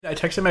I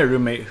texted my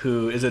roommate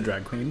who is a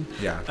drag queen.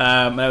 Yeah.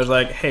 And I was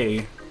like,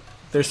 hey,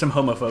 there's some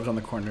homophobes on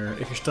the corner.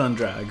 If you're still in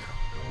drag,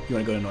 you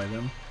want to go annoy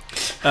them.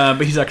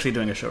 But he's actually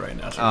doing a show right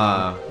now. So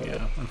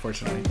yeah,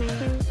 unfortunately.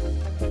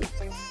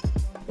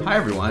 Hi,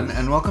 everyone,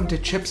 and welcome to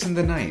Chips in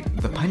the Night,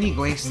 the punny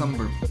gay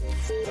slumber...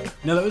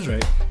 No, that was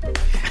right.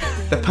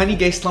 The punny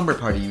gay slumber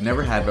party you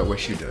never had but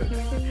wish you did.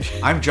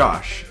 I'm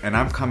Josh, and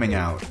I'm coming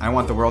out. I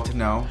want the world to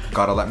know,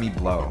 gotta let me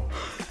blow.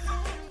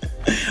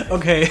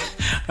 Okay,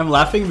 I'm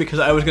laughing because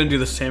I was going to do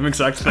the same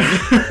exact thing.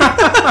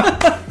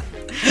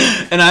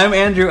 And I'm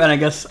Andrew, and I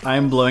guess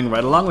I'm blowing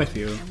right along with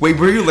you. Wait,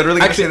 were you literally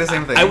going to say the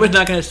same thing? I was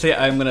not going to say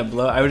I'm going to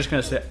blow. I was just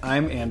going to say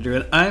I'm Andrew,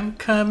 and I'm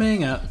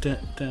coming out. Dun,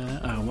 dun,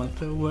 I want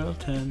the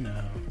world to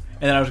know.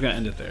 And then I was going to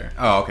end it there.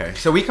 Oh, okay.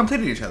 So we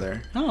completed each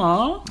other.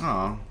 Aww.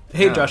 Aww.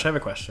 Hey, Yeah. Josh, I have a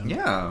question.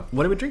 Yeah.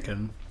 What are we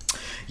drinking?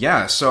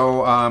 Yeah,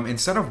 so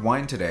instead of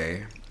wine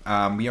today,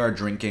 we are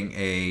drinking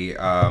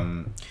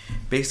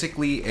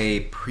basically a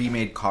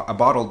pre-made, a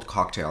bottled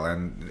cocktail.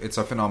 And it's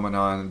a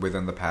phenomenon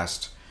within the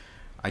past,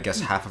 I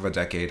guess, half of a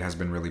decade has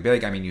been really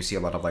big. I mean, you see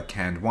a lot of like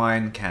canned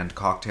wine, canned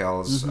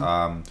cocktails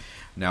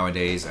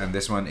nowadays. And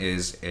this one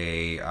is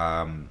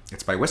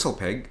it's by Whistle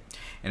Pig,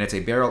 and it's a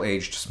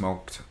barrel-aged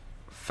smoked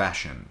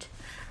fashioned.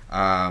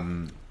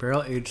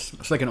 Barrel aged.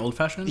 It's like an old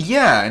fashioned?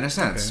 Yeah, in a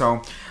sense.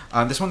 Okay.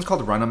 So this one's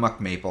called Run Amok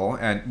Maple,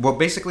 and well,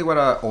 basically what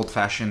a old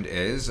fashioned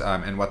is,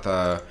 and what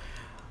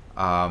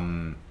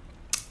am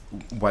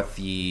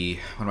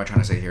I trying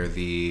to say here?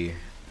 The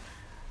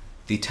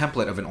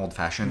template of an old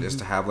fashioned is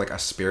to have like a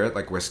spirit,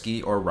 like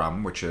whiskey or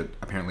rum, which it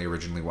apparently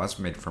originally was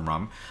made from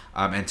rum,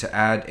 and to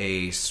add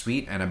a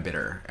sweet and a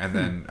bitter, and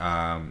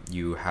then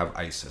you have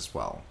ice as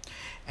well.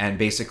 And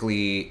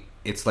basically,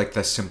 it's like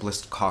the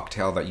simplest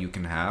cocktail that you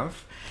can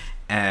have.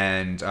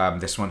 And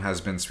this one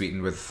has been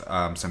sweetened with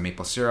some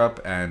maple syrup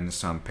and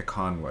some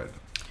pecan wood.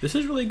 This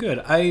is really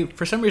good.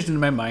 For some reason in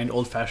my mind,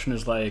 old fashioned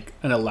is like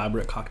an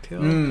elaborate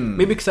cocktail.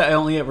 Maybe because I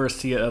only ever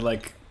see it at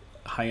like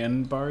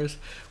high-end bars,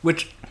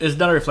 which is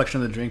not a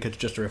reflection of the drink. It's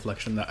just a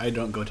reflection that I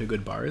don't go to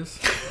good bars.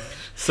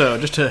 So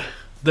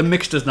the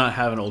mix does not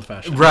have an old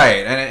fashioned.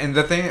 Right. And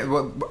the thing,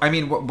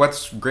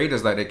 what's great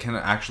is that it can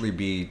actually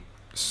be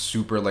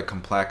super like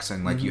complex,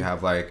 and like you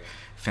have like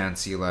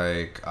fancy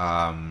like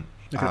an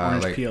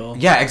orange peel.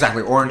 Yeah,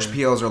 exactly. Orange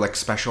peels or like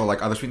special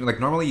like other sweeteners. Like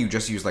normally you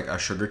just use like a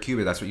sugar cube,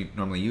 and that's what you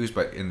normally use.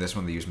 But in this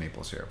one they use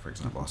maple syrup, for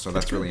example. So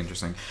that's really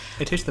interesting.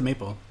 I taste the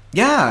maple.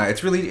 Yeah, it's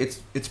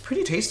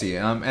pretty tasty.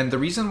 And the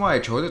reason why I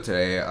chose it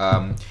today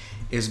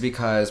is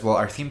because, well,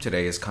 our theme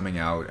today is coming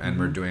out, and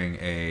we're doing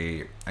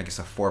a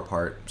several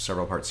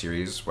part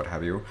series, what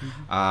have you,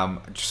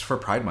 just for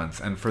Pride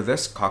Month. And for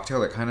this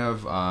cocktail, it kind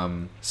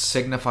of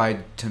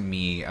signified to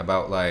me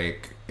about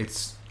like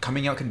it's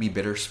coming out can be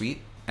bittersweet.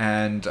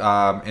 And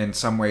in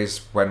some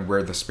ways, when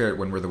we're the spirit,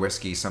 when we're the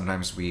whiskey,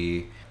 sometimes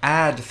we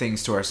add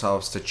things to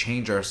ourselves to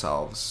change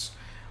ourselves,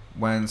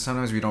 when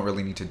sometimes we don't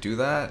really need to do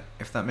that,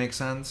 if that makes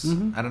sense.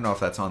 I don't know if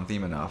that's on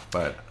theme enough,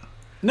 but...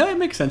 No, it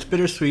makes sense.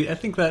 Bittersweet. I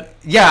think that...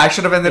 Yeah, I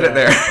should have ended it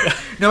there.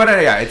 No,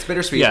 it's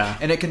bittersweet. Yeah.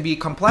 And it can be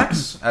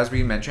complex, as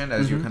we mentioned,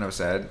 as you kind of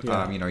said.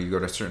 Yeah. You go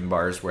to certain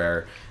bars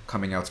where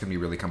coming outs can be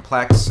really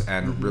complex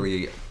and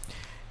really,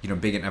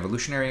 big and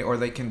evolutionary, or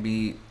they can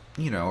be...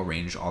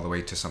 arranged all the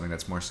way to something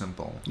that's more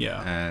simple.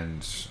 Yeah.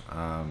 And,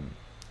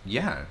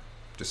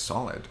 just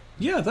solid.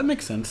 Yeah, that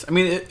makes sense. I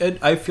mean,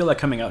 I feel like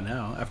coming out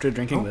now after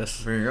drinking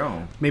this. There you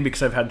go. Maybe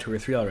because I've had 2 or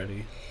 3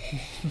 already.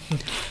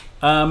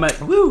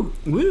 Woo!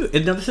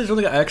 No, this is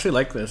really good. I actually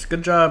like this.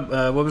 Good job.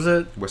 What was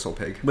it? Whistle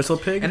Pig. Whistle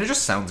Pig? And it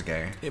just sounds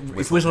gay.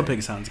 Whistle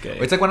Pig sounds gay.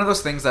 It's like one of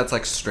those things that's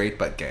like straight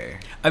but gay.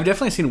 I've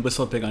definitely seen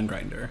Whistle Pig on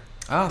Grindr.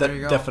 Oh, there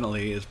you go.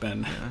 Definitely has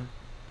been... Yeah.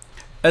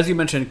 As you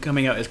mentioned,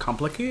 coming out is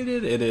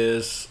complicated. It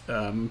is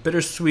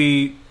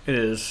bittersweet. It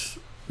is,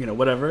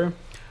 whatever.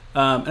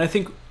 And I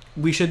think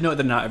we should note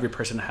that not every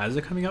person has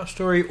a coming out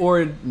story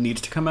or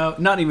needs to come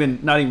out. Not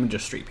even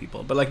just straight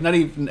people, but like not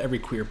even every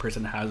queer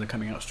person has a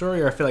coming out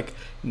story, or I feel like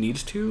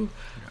needs to.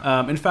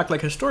 Yeah. In fact, like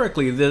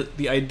historically,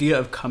 the idea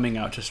of coming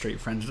out to straight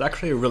friends is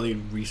actually a really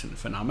recent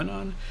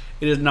phenomenon.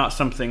 It is not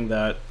something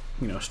that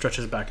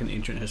stretches back in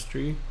ancient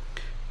history.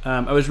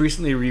 I was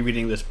recently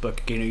rereading this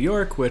book, Gay New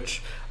York,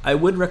 which I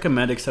would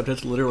recommend, except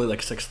it's literally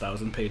like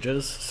 6,000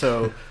 pages.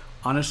 So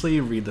honestly,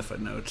 read the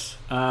footnotes.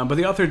 But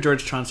the author,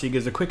 George Chauncey,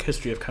 gives a quick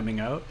history of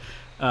coming out.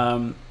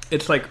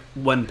 It's like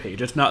 1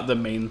 page. It's not the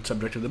main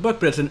subject of the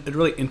book, but it's a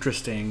really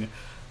interesting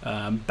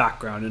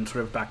background and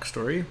sort of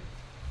backstory.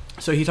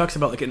 So he talks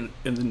about like in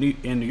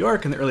New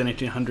York in the early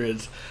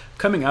 1900s,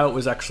 coming out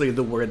was actually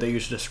the word they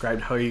used to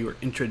describe how you were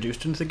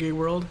introduced into the gay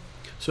world.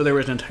 So there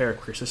was an entire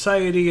queer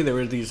society, there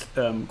were these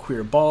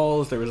queer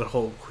balls, there was a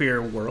whole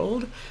queer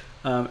world,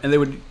 and they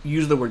would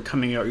use the word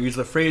coming out, or use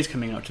the phrase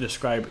coming out to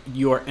describe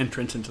your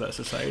entrance into that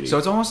society. So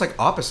it's almost like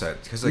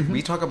opposite, because like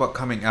we talk about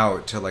coming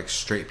out to like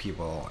straight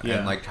people,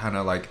 and like kind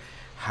of like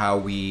how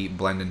we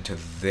blend into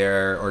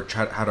their, or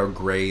how to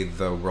gray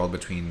the world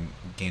between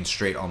gay and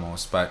straight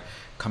almost, but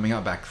coming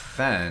out back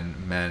then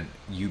meant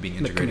you being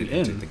integrated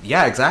coming into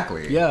yeah,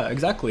 exactly. Yeah,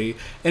 exactly.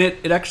 And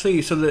it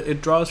actually, so that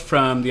it draws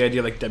from the idea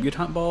of like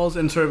debutante balls,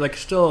 and sort of like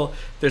still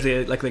there's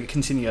a like a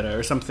quinceañera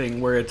or something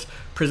where it's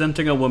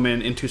presenting a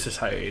woman into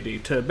society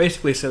to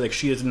basically say like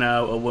she is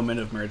now a woman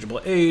of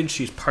marriageable age,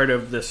 she's part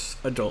of this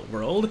adult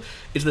world.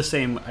 It's the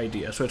same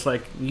idea. So it's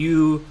like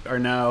you are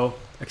now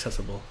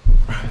accessible.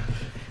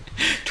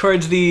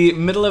 Towards the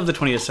middle of the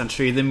 20th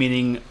century, the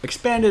meaning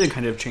expanded and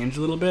kind of changed a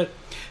little bit,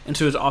 and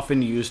so it was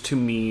often used to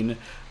mean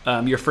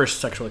your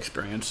first sexual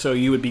experience. So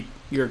you would be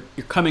your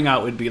coming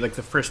out would be like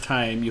the first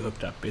time you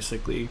hooked up,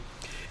 basically.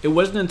 It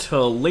wasn't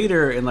until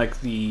later in like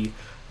the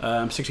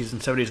 60s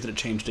and 70s that it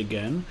changed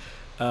again.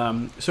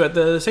 So at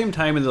the same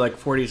time, in the like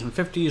 40s and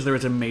 50s, there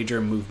was a major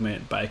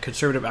movement by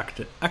conservative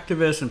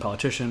activists and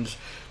politicians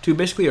to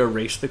basically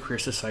erase the queer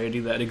society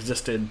that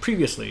existed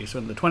previously. So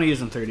in the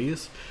 20s and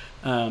 30s.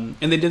 And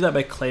they did that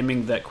by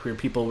claiming that queer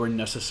people were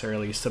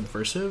necessarily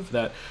subversive,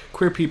 that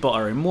queer people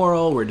are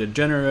immoral, we're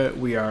degenerate,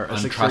 we are a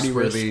security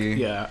risk.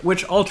 Yeah,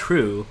 which all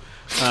true.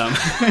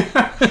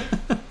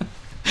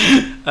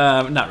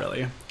 Not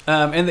really.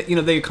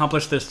 And they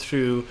accomplished this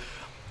through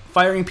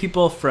firing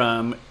people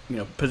from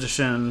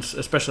positions,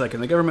 especially like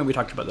in the government. We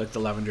talked about like the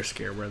Lavender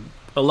Scare, where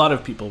a lot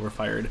of people were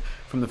fired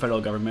from the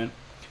federal government.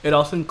 It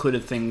also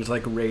included things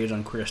like raids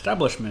on queer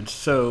establishments.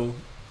 So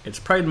it's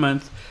Pride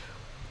Month.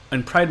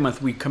 In Pride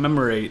Month, we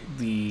commemorate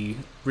the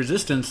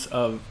resistance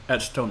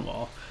at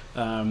Stonewall,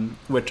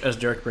 which, as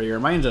Derek Barry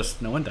reminds us,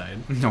 no one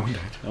died. No one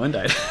died. No one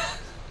died.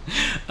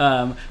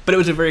 But it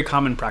was a very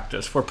common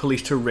practice for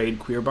police to raid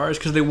queer bars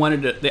because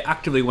they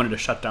actively wanted to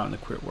shut down the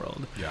queer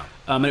world. Yeah.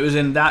 And it was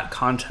in that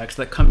context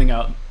that coming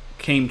out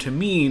came to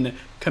mean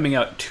coming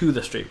out to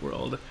the straight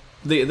world.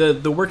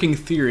 The working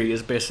theory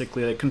is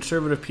basically that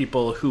conservative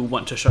people who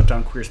want to shut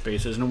down queer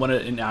spaces and want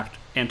to enact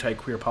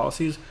anti-queer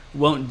policies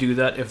won't do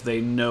that if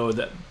they know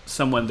that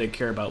someone they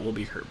care about will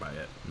be hurt by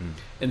it.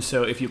 And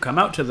so if you come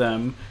out to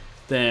them,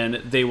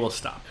 then they will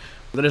stop.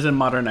 That is a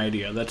modern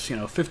idea. That's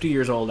 50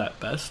 years old at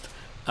best.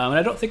 And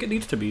I don't think it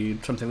needs to be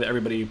something that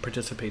everybody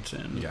participates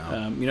in.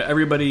 Yeah.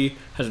 Everybody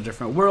has a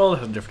different world,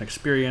 has a different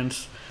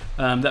experience.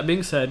 That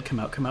being said,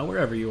 come out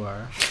wherever you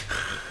are.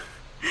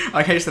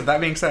 Okay, so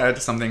that being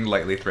said, something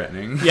lightly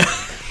threatening. Yeah.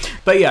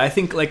 But yeah, I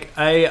think like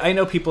I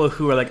know people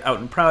who are like out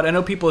and proud. I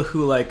know people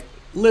who like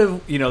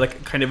live,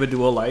 like kind of a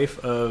dual life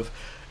of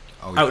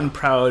out and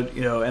proud,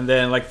 and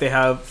then like they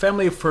have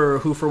family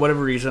who for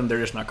whatever reason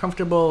they're just not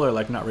comfortable or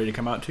like not ready to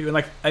come out to, and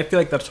like I feel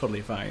like that's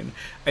totally fine.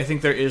 I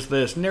think there is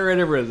this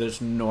narrative or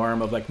this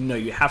norm of like, no,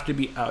 you have to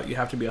be out, you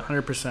have to be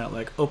 100%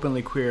 like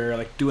openly queer,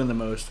 like doing the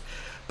most,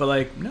 but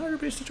like no,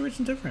 everybody's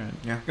situation's different.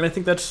 Yeah. And I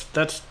think that's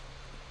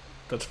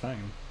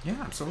fine. Yeah,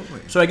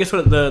 absolutely. So I guess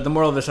what the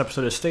moral of this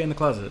episode is: stay in the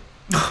closet.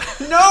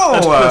 No,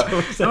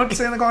 don't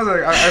stay in the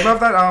closet. I love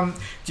that.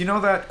 Do you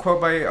know that quote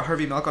by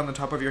Harvey Milk on the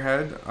top of your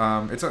head?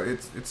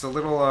 It's a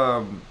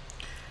little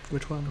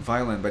which one?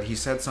 Violent, but he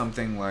said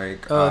something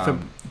like, if a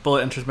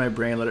bullet enters my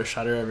brain, let it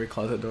shatter every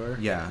closet door.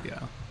 Yeah.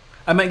 Yeah.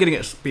 I might getting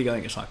it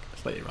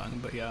slightly wrong,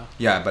 but yeah.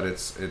 Yeah, but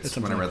it's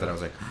when I read that I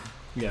was like,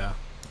 yeah.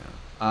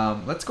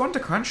 Let's go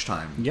into crunch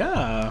time.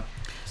 Yeah.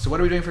 So what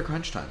are we doing for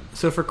crunch time?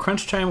 So for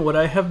crunch time, what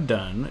I have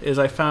done is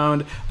I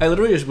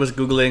literally just was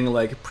Googling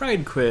like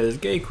pride quiz,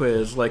 gay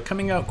quiz, like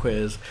coming out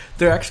quiz.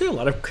 There are actually a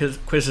lot of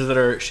quizzes that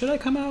are, should I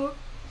come out?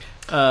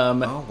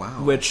 Oh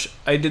wow! Which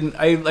I didn't.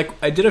 I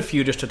did a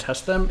few just to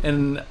test them,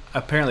 and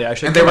apparently I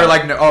should. And they were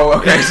like, no, "Oh,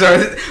 okay."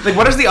 So, like,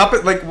 what is the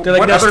like?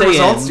 What other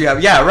results do you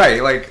have? Yeah,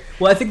 right. Like,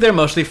 well, I think they're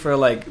mostly for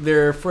like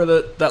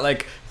that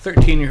like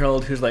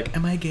 13-year-old who's like,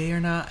 "Am I gay or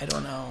not? I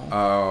don't know."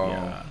 Oh.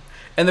 Yeah.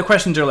 And the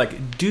questions are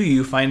like, do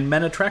you find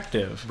men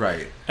attractive?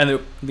 Right. And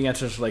the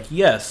answer is like,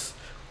 yes.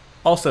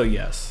 Also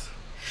yes.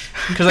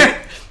 Because like,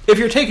 if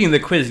you're taking the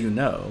quiz,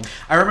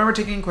 I remember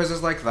taking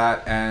quizzes like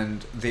that,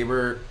 and they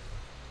were,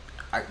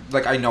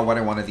 I know what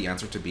I wanted the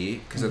answer to be,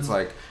 because it's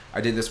like,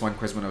 I did this one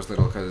quiz when I was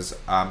little, because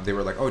they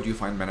were like, oh, do you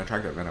find men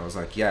attractive? And I was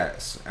like,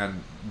 yes.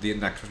 And the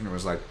next question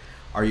was like,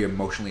 are you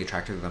emotionally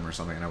attracted to them or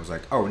something? And I was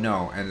like, oh,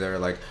 no. And they're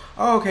like,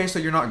 oh, okay, so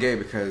you're not gay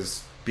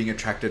because being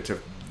attracted to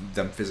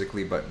them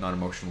physically but not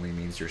emotionally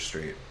means you're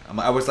straight.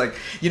 I was like,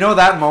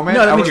 that moment.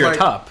 No, that I means was you're like,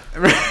 top.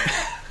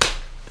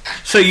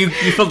 So you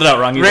filled it out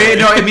wrong. Right?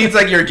 No, it means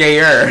like you're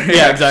gayer.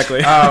 Yeah, exactly.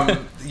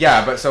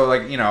 Yeah, but so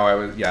like I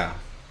was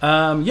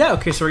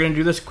Okay, so we're gonna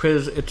do this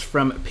quiz. It's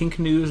from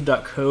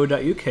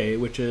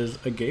pinknews.co.uk, which is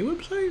a gay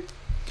website.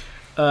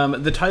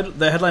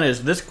 The headline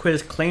is, "This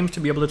quiz claims to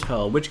be able to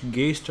tell which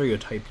gay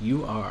stereotype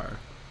you are."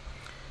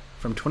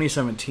 From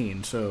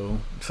 2017. So.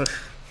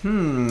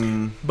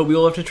 But we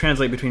will have to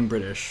translate between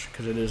British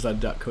because it is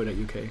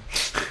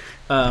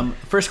 .co.uk.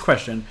 First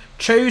question: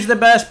 choose the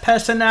best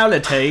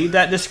personality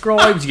that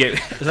describes you.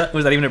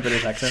 Was that even a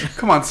British accent?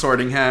 Come on,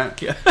 Sorting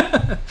Hat.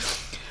 Yeah.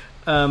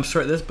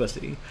 Sort this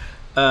pussy.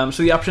 So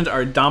the options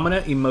are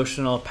dominant,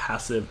 emotional,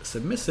 passive,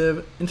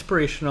 submissive,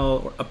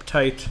 inspirational, or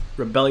uptight,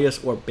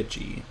 rebellious, or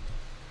bitchy.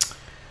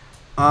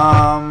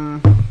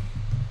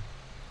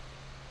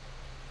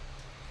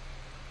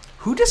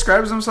 Who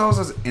describes themselves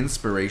as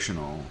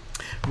inspirational?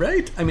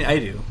 Right? I mean, I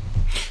do.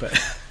 But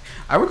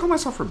I would call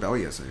myself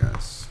rebellious, I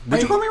guess.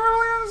 Would you call me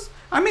rebellious?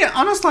 I mean,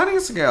 on a sliding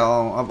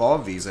scale of all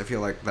of these, I feel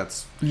like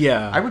that's...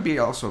 yeah. I would be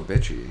also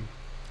bitchy.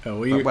 Oh,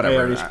 well, you whatever. I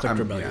already clicked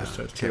rebellious. Yeah.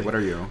 So it's Okay, too what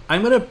late. are you?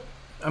 I'm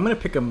gonna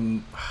pick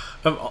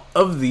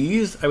of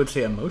these. I would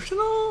say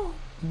emotional,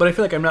 but I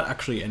feel like I'm not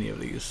actually any of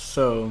these.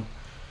 So,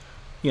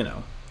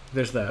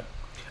 there's that.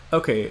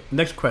 Okay,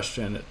 next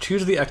question.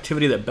 Choose the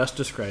activity that best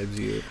describes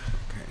you.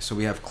 Okay, so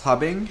we have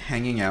clubbing,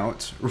 hanging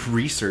out,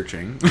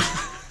 researching,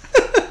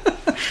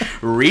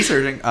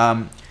 tweeting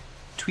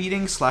 /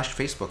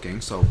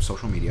 Facebooking, so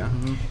social media,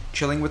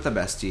 chilling with the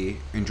bestie,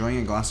 enjoying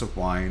a glass of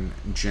wine,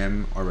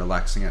 gym, or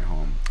relaxing at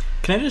home.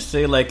 Can I just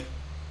say, like,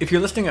 if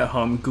you're listening at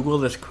home, Google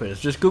this quiz.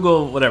 Just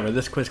Google whatever.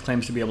 This quiz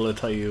claims to be able to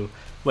tell you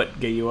what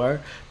gay you are.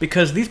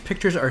 Because these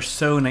pictures are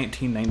so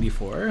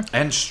 1994.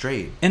 And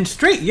straight. And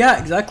straight, yeah,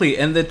 exactly.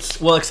 And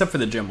it's, well, except for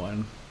the gym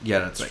one. Yeah,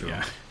 that's But true.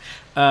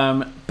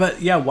 yeah.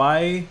 But yeah,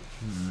 why?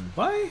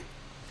 Why?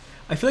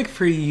 I feel like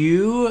for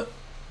you,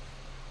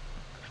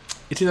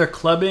 it's either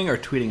clubbing or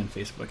tweeting and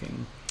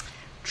Facebooking.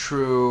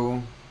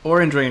 True. Or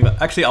enjoying,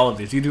 actually all of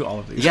these. You do all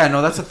of these. Yeah,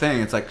 no, that's the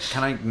thing. It's like,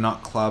 can I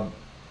not club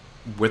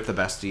with the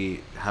bestie,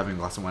 having a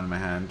glass of wine in my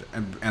hand,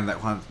 and that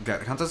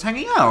counts as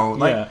hanging out?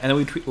 Like, yeah, and then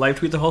we live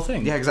tweet the whole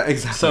thing. yeah, exactly.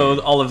 So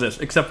all of this,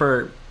 except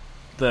for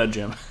the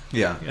gym.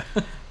 Yeah. Yeah.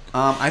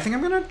 I think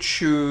I'm gonna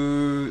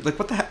choose, like,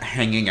 what the heck?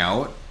 Hanging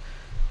out?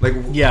 Like,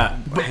 Yeah.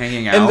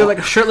 hanging out? And they're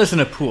like shirtless in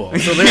a pool,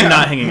 so they're Yeah.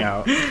 not hanging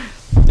out.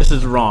 This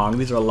is wrong.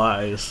 These are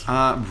lies.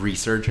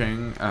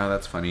 Researching.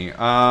 That's funny.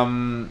 I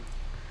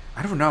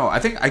don't know.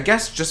 I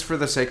guess just for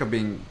the sake of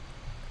being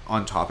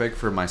on topic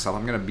for myself,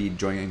 I'm gonna be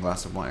enjoying a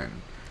glass of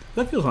wine.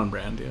 That feels on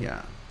brand, yeah.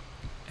 Yeah.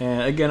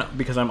 And again,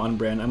 because I'm on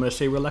brand, I'm going to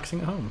say relaxing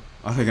at home.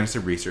 Oh, they're gonna say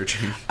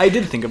researching. I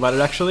did think about it,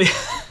 actually.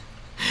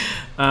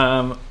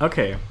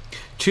 Okay.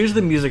 Choose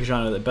the music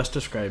genre that best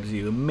describes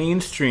you.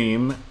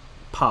 Mainstream,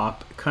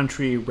 pop,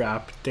 country,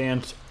 rap,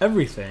 dance,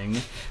 everything,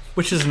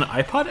 which is an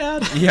iPod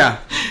ad. Yeah.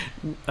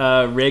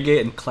 Reggae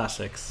and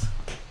classics.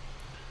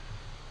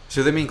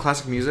 So they mean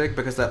classic music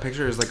because that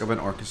picture is like of an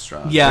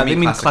orchestra. Yeah, they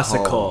mean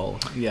classical.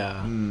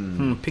 Yeah.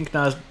 Hmm.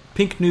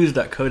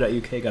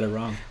 Pinknews.co.uk got it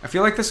wrong. I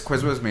feel like this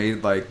quiz was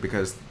made like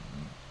because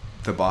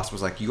the boss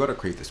was like, "You got to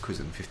create this quiz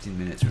in 15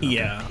 minutes. Or not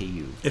gonna pay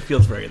you." It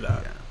feels very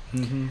that.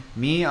 Yeah. Mm-hmm.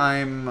 Me,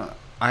 I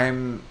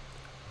mean,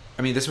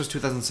 this was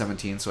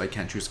 2017, so I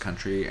can't choose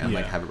country and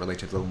like Yeah. have it relate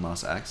to Lil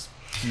Nas X.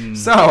 Mm.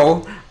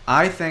 So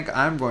I think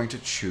I'm going to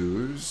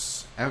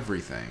choose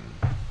everything.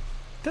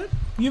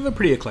 You have a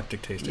pretty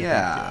eclectic taste. I think,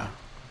 Yeah.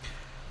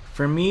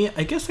 For me,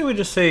 I guess I would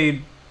just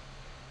say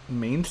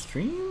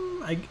mainstream.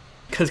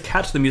 Because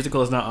Cats the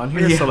musical is not on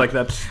here, Yeah. so like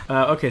that's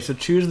okay. So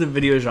choose the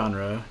video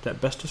genre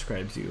that best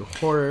describes you: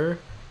 horror,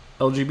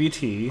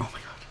 LGBT, Oh my god.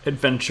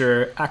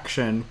 adventure,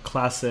 action,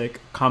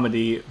 classic,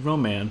 comedy,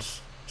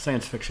 romance,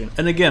 science fiction.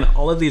 And again,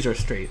 all of these are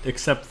straight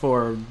except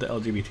for the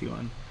LGBT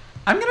one.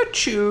 I'm gonna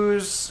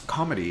choose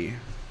comedy.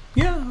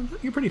 Yeah,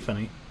 you're pretty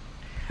funny.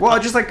 Well,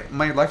 just like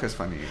my life is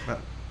funny. But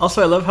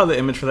Also, I love how the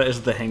image for that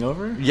is The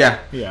Hangover. yeah.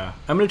 Yeah,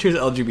 I'm gonna choose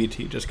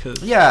LGBT just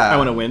because. Yeah. I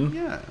want to win.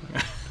 Yeah.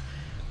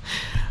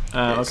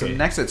 Okay. So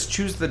next, it's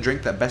choose the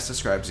drink that best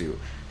describes you: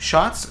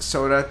 shots,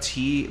 soda,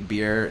 tea,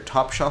 beer,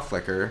 top shelf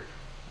liquor,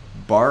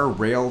 bar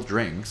rail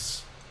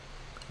drinks,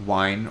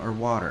 wine, or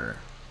water.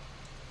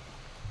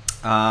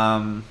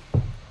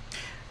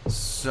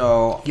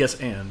 So Yes,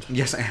 and.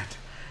 yes, and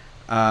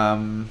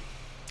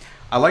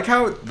I like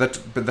how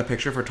the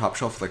picture for top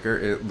shelf liquor,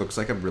 it looks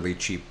like a really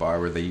cheap bar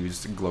where they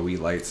used glowy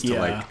lights to Yeah.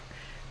 like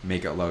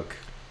make it look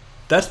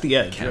That's the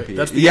edge. Right? campy.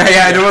 That's the Yeah, edge.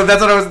 yeah, I know.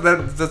 That's what I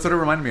was. That's what it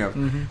reminded me of.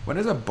 Mhm. What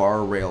is a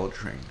bar rail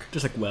drink?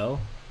 Just like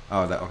well.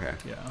 Oh, that okay.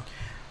 Yeah.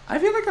 I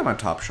feel like I'm a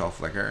top shelf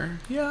liquor.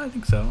 Yeah, I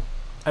think so.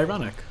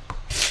 Ironic.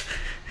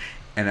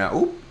 And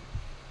oop,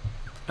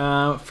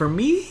 For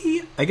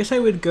me, I guess I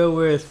would go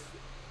with.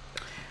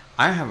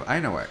 I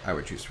know what I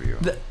would choose for you.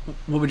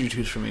 What would you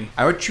choose for me?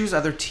 I would choose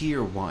either tea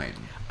or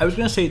wine. I was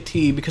gonna say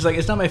tea because like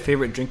it's not my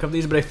favorite drink of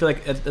these, but I feel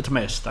like it's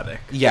my aesthetic.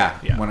 Yeah,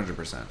 Yeah.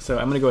 100%. So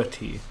I'm gonna go with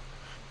tea.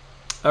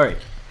 All right.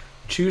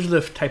 Choose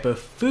the type of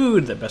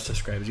food that best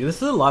describes you. This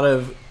is a lot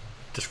of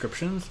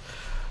descriptions.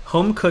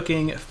 Home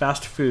cooking,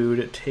 fast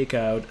food,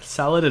 takeout,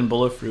 salad and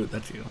bowl of fruit.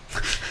 That's you.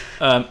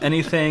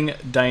 Anything,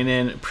 dine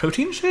in,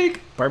 protein shake,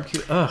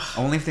 barbecue. Ugh.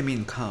 Only if they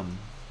mean come.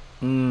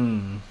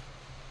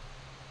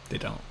 They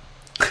don't.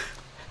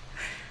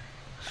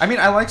 I mean,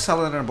 I like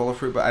salad and a bowl of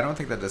fruit, but I don't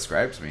think that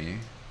describes me.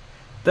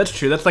 That's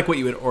true. That's like what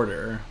you would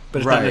order, but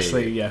it's not Right.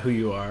 necessarily who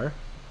you are.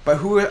 But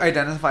who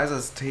identifies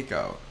as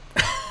takeout?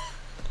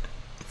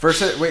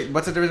 Wait,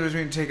 what's the difference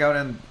between takeout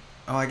and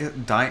I guess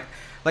dine?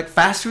 Like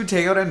fast food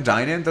takeout and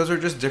dine-in, those are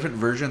just different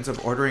versions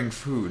of ordering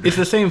food. It's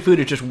the same food.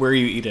 It's just where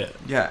you eat it.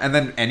 Yeah, and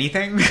then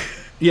anything?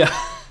 Yeah,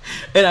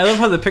 and I love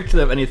how the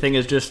picture of anything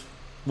is just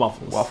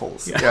waffles.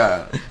 Waffles. Yeah.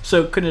 Yeah.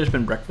 So couldn't it have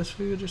been breakfast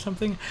food or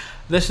something?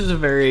 This is a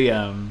very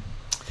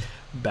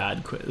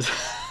bad quiz.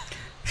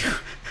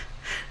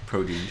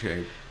 Protein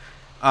shake.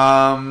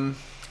 I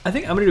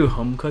think I'm gonna do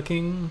home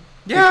cooking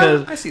Yeah,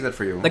 Because, I see that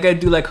for you. like, I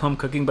do like home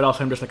cooking, but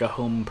also I'm just like a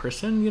home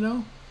person, you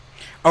know?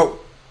 Oh,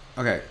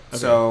 okay.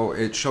 So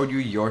it showed you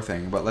your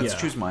thing, but let's Yeah.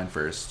 choose mine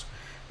first.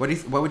 What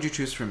would you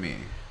choose for me?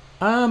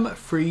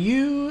 For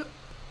you,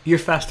 you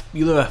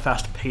live a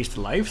fast-paced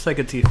life, so I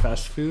could see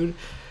fast food.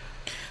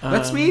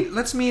 Let's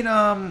meet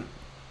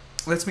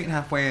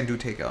halfway and do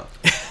takeout.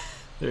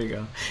 There you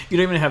go. You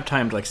don't even have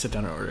time to like sit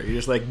down and order. You're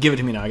just like, give it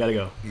to me now. I gotta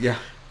go. Yeah.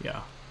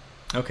 Yeah.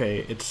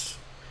 Okay, it's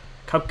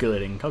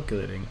calculating.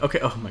 Okay,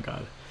 oh my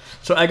god.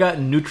 So I got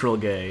neutral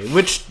gay,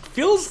 which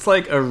feels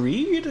like a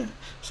read.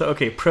 So,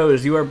 okay,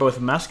 pros, you are both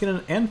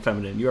masculine and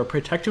feminine. You are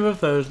protective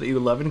of those that you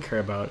love and care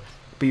about,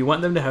 but you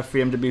want them to have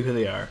freedom to be who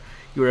they are.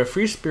 You are a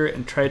free spirit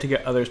and try to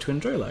get others to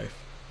enjoy life.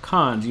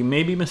 Cons, you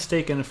may be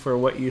mistaken for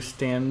what you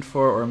stand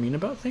for or mean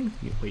about things.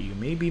 You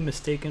may be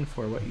mistaken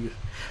for what you...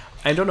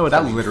 I don't know what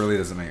that means. literally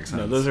doesn't make sense.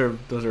 No, those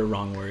are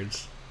wrong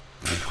words.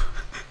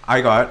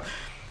 I got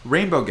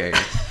rainbow gay.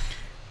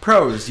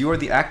 Pros, you are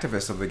the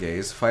activist of the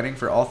gays, fighting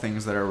for all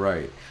things that are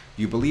right.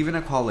 You believe in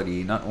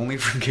equality, not only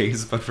for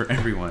gays, but for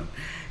everyone.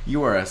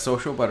 You are a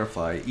social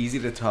butterfly, easy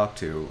to talk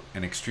to,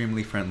 and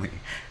extremely friendly.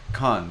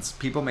 Cons,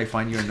 people may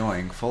find you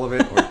annoying, full of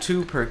it, or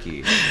too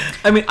perky.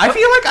 I mean, I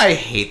feel like I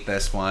hate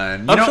this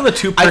one. Up to the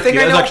too perky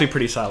is actually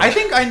pretty solid. I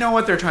think I know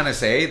what they're trying to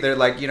say. They're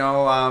like, you're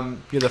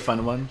the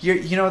fun one.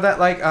 you know that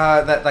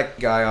that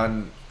guy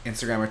on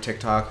Instagram or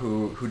TikTok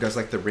who does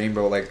like the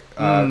rainbow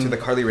to the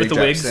Carly Rae With the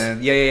Jepsen.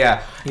 wigs?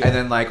 Yeah. And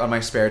then like on my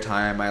spare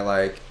time I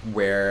like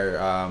wear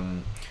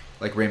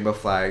like rainbow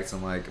flags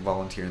and like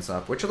volunteer and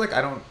stuff, which like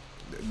I don't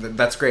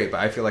that's great, but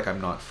I feel like I'm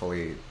not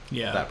fully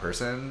that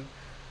person.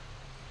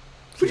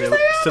 So Which is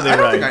I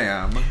don't think I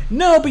am.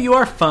 No, but you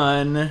are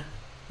fun.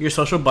 You're a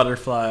social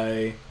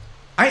butterfly.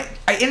 I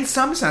in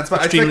some sense,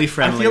 but Extremely I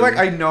friendly. feel like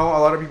I know a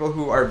lot of people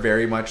who are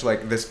very much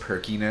like this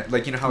perkiness.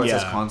 Like, you know how it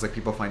says Yeah. cons, like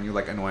people find you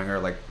like annoying or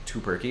like too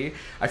perky.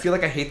 I feel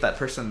like I hate that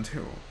person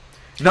too.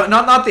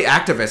 Not the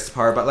activist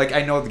part, but like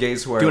I know the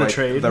gays who are Do you wanna like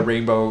trade? the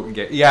rainbow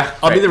gay. Yeah,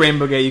 I'll be right. the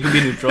rainbow gay. You can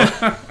be neutral.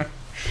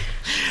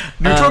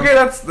 Neutral gay.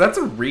 That's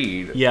a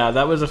read. Yeah,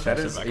 that was That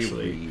offensive is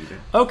actually. a read.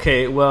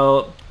 Okay,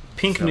 well,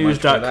 So much for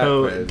that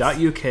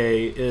pinknews.co.uk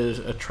is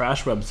a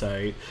trash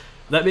website.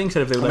 That being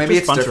said, if they would Well, like maybe to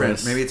it's sponsor different.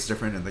 us, Maybe it's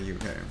different in the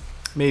UK.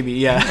 maybe,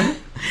 yeah.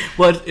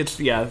 Well, it's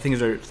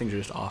things are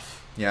just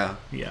off. Yeah.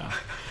 Yeah.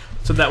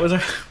 So that was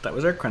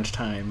our crunch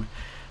time.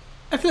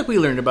 I feel like we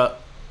learned about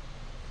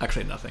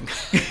actually nothing.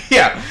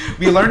 Yeah,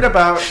 we learned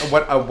about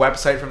what a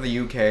website from the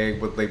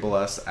UK would label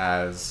us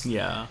as.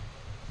 Yeah.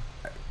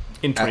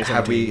 In Had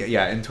 2017.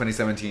 in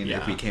 2017 Yeah.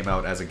 if we came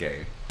out as a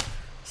gay.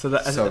 So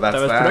that That's was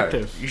that.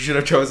 productive. You should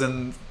have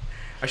chosen.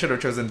 I should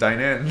have chosen Dine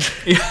In.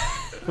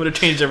 Would have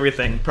changed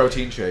everything.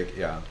 Protein shake.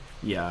 Yeah.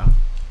 Yeah.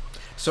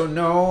 So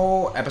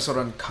no episode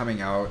on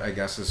coming out, I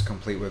guess, is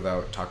complete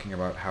without talking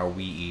about how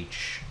we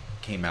each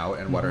came out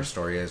and what our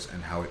story is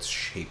and how it's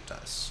shaped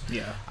us.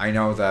 Yeah. I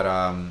know that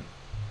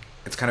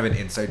it's kind of an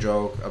inside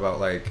joke about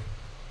like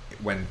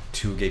when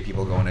two gay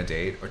people go on a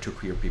date or two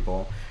queer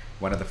people.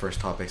 One of the first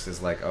topics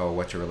is like, oh,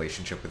 what's your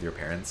relationship with your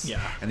parents? Yeah.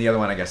 And the other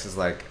one, I guess, is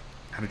like,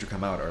 how did you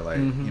come out? Or like,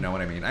 Mhm. you know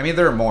what I mean? I mean,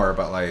 there are more,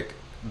 but like,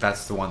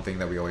 that's the one thing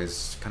that we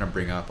always kind of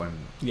bring up when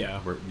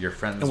you're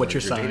friends And what's or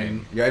your you're sign.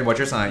 dating. Yeah, and what's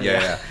your sign? Yeah,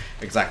 Yeah. yeah,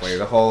 exactly.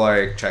 The whole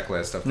like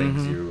checklist of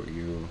things Mhm.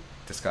 you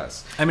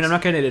discuss. I mean, I'm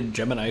not going to date a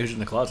Gemini who's in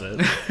the closet.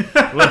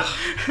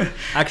 Ugh.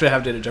 Actually, I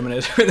have dated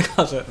Geminis who are in the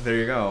closet. There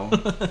you go.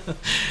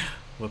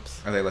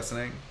 Whoops. Are they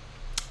listening?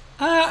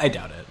 I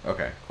doubt it.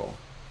 Okay, cool.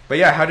 But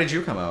yeah, how did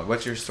you come out?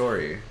 What's your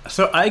story?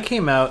 So I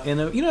came out in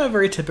a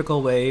very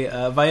typical way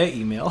via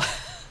email.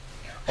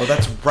 Oh,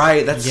 that's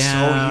right. That's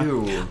Yeah. so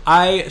you.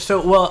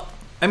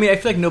 I mean, I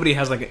feel like nobody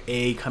has like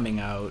a coming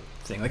out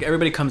thing. Like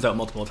everybody comes out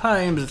multiple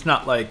times. It's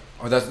not like,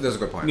 Oh, that's a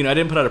good point. I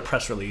didn't put out a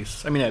press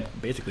release. I mean, I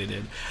basically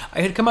did.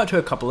 I had come out to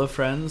a couple of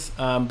friends,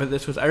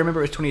 but I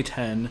remember it was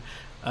 2010,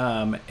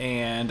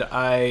 and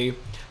I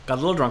got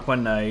a little drunk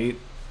one night.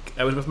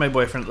 I was with my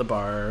boyfriend at the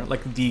bar,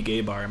 like the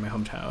gay bar in my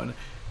hometown.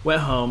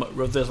 Went home,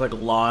 wrote this like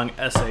long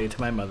essay to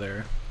my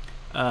mother,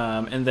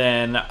 and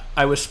then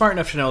I was smart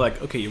enough to know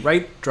like, okay, you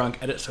write drunk,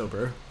 edit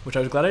sober, which I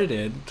was glad I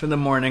did. So in the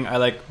morning, I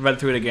like read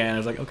through it again. I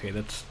was like, okay,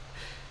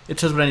 it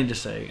says what I need to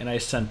say, and I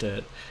sent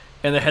it.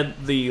 And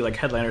the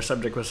headliner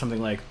subject was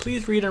something like,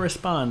 please read and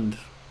respond.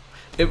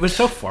 It was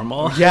so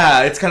formal.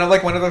 Yeah, it's kind of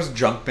like one of those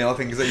junk mail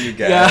things that you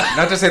get. Yeah.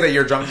 Not to say that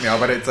you're junk mail,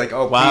 but it's like,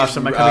 oh, Wow, please,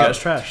 so my coming out is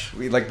trash.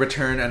 We like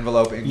return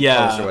envelope in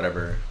Yeah. post or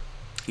whatever.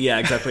 Yeah,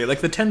 exactly.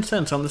 Like the 10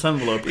 cents on this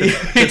envelope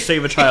could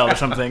save a child or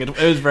something. It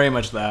was very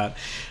much that.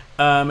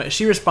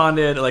 She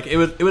responded, like, it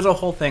was a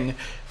whole thing.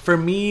 For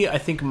me, I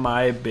think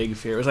my big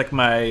fear was like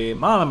my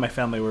mom and my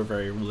family were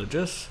very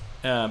religious.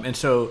 And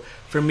so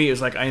for me, it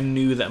was like I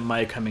knew that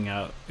my coming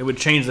out, it would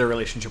change their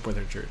relationship with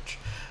their church.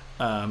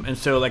 And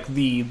so like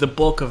the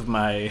bulk of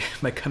my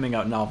coming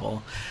out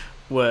novel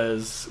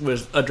was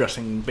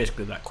addressing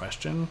basically that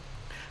question.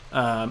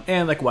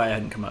 And like why I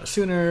hadn't come out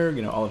sooner,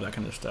 all of that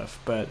kind of stuff.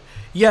 But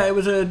yeah, it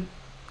was an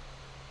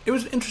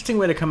interesting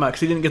way to come out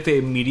because you didn't get the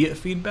immediate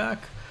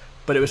feedback,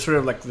 but it was sort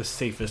of like the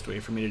safest way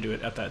for me to do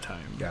it at that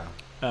time. Yeah.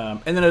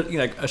 And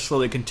then I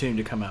slowly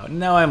continued to come out. And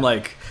now I'm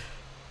like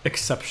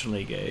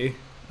exceptionally gay.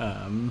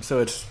 So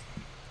it's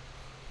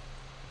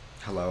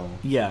Hello.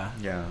 yeah.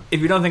 Yeah.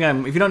 If you don't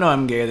know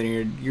I'm gay,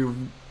 then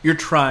you're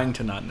trying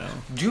to not know.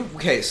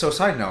 Okay, so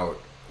side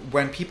note,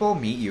 when people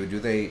meet you,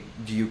 do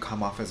you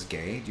come off as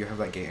gay? Do you have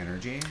that gay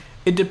energy?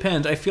 It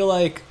depends. I feel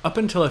like up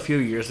until a few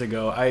years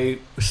ago, I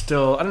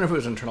don't know if it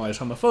was internalized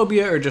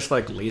homophobia or just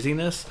like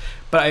laziness,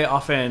 but I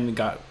often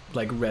got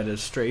like read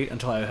as straight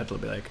until I had to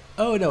be like,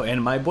 oh no,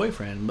 and my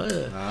boyfriend,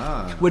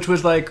 blah. Which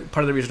was like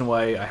part of the reason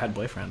why I had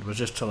boyfriend, was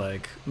just to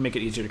like make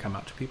it easier to come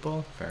out to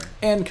people. Fair.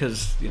 And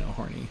because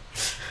horny.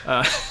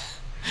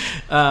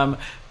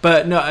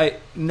 But no,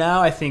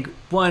 I think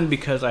one,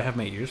 because I have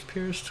my ears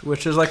pierced,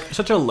 which is like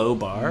such a low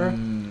bar,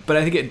 but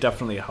I think it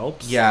definitely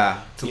helps.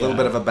 Yeah, it's a little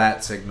bit of a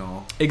bat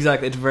signal.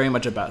 Exactly, it's very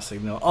much a bat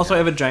signal. Also, I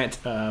have a giant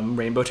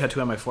rainbow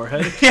tattoo on my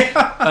forehead.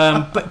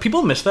 Yeah. But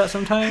people miss that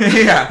sometimes.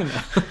 Yeah.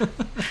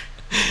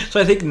 So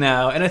I think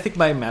now, and I think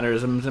my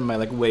mannerisms and my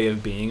like way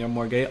of being are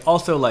more gay.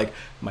 Also, like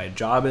my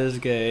job is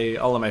gay.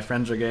 All of my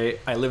friends are gay.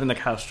 I live in the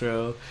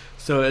Castro,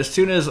 so as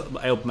soon as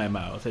I open my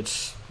mouth,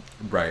 it's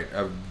right.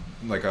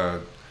 Like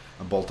a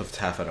bolt of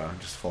taffeta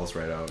just falls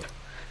right out.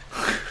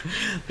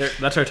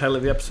 That's our title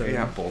of the episode.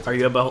 Yeah, bolt. Are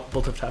you a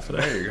bolt of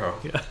taffeta? There you go.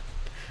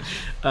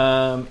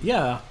 Yeah.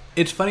 Yeah.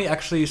 It's funny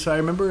actually. So I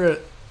remember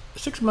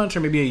 6 months or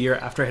maybe a year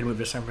after I had moved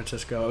to San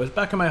Francisco, I was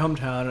back in my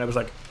hometown, and I was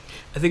like,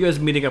 I think I was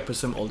meeting up with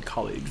some old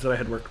colleagues that I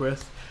had worked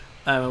with.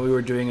 And we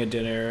were doing a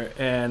dinner,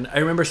 and I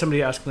remember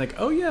somebody asking like,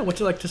 "Oh yeah,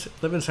 what's it like to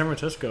live in San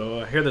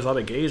Francisco? I hear there's a lot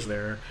of gays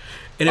there."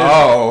 And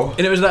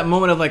it was that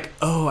moment of like,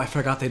 "Oh, I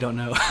forgot they don't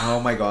know." Oh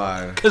my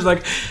god! Because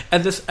like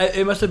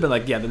it must have been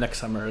like the next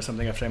summer or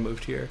something after I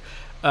moved here.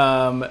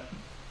 That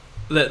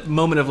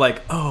moment of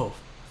like, "Oh,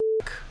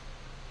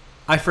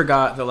 I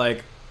forgot that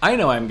like I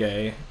know I'm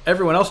gay.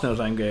 Everyone else knows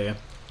I'm gay.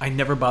 I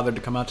never bothered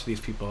to come out to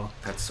these people."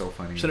 That's so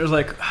funny. So it was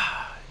like,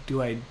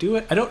 do I do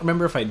it? I don't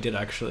remember if I did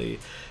actually,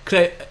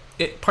 because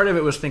part of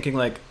it was thinking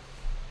like,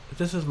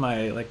 this is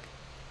my like,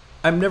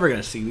 I'm never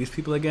gonna see these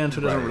people again, so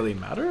it doesn't really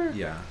matter.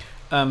 Yeah.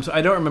 So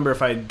I don't remember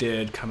if I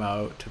did come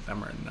out to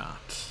them or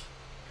not.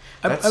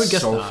 That's I would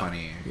guess so not.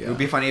 funny. Yeah. It would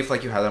be funny if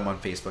like you had them on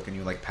Facebook and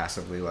you like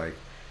passively like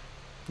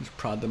just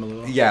prod them a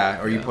little.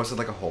 Yeah, or you posted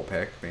like a whole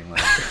pic being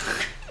like,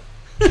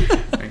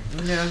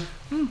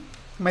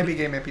 might be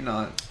gay, maybe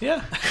not.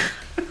 Yeah.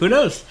 Who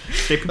knows?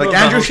 Like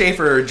Andrew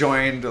Schaefer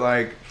joined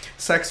like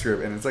sex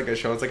group, and it's like a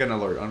show. It's like an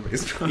alert on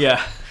Facebook.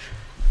 Yeah.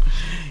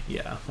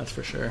 Yeah, that's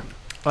for sure.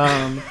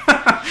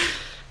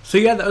 So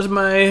yeah, that was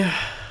my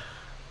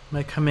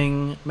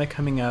coming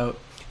out.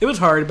 It was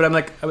hard, but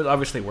it was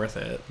obviously worth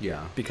it.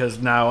 Yeah. Because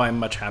now I'm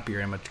much happier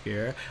and much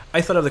gayer.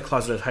 I thought of the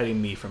closet as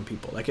hiding me from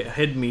people. Like it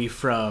hid me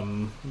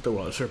from the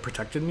world. It sort of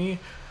protected me.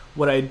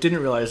 What I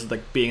didn't realize is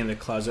like being in the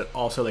closet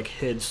also like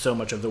hid so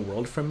much of the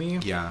world from me.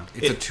 Yeah.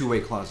 It's a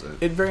two-way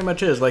closet. It very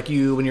much is. Like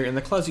when you're in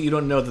the closet, you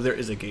don't know that there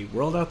is a gay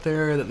world out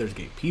there, that there's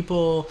gay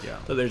people,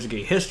 that there's a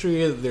gay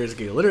history, that there's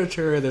gay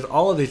literature, there's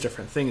all of these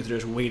different things that are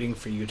just waiting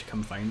for you to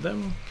come find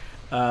them.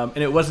 And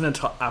it wasn't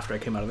until after I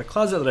came out of the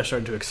closet that I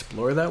started to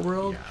explore that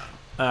world.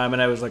 Yeah. And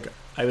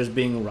I was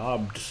being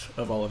robbed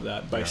of all of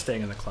that by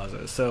staying in the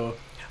closet. So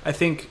I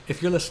think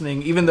if you're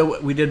listening, even though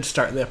we did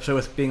start the episode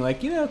with being like,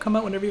 come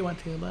out whenever you want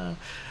to, blah.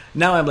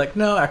 Now I'm like,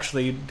 no,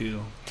 actually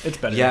do. It's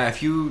better. Yeah,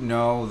 if you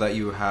know that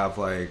you have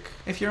like,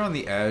 if you're on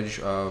the edge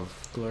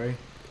of glory,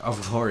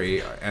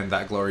 and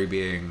that glory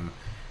being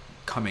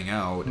coming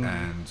out,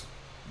 and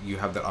you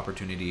have the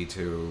opportunity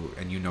to,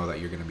 and you know that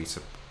you're going to be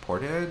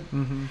supported.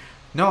 Mm-hmm.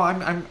 No,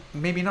 I'm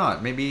maybe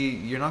not. Maybe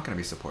you're not going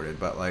to be supported,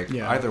 but like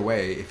either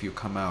way, if you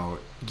come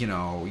out,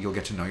 you'll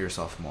get to know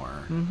yourself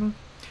more. Mm-hmm.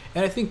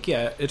 And I think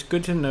it's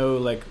good to know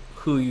like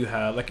who you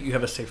have. Like you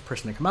have a safe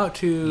person to come out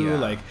to. Yeah.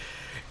 Like.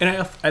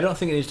 And I don't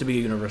think it needs to be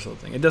a universal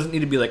thing. It doesn't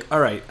need to be like,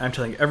 all right, I'm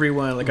telling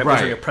everyone, like I'm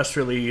doing a press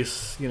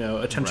release,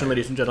 attention,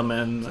 ladies and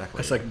gentlemen,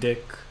 I suck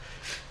dick.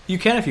 You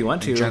can if you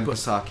want to. Jen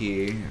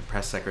Psaki,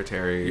 press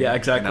secretary,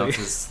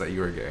 announces that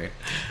you are gay.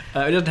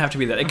 It doesn't have to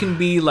be that. It can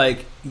be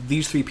like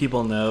these three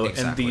people know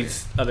and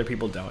these other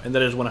people don't, and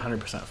that is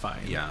 100%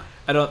 fine. Yeah.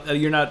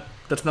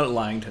 That's not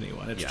lying to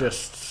anyone. It's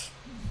just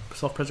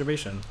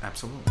self-preservation.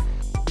 Absolutely.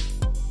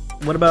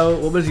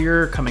 What was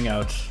your coming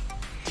out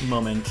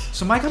moment?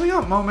 So my coming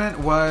out moment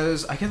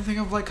was, I can think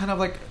of like kind of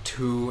like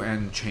two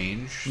and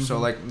change. Mm-hmm. So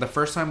like the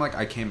first time like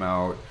I came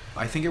out,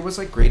 I think it was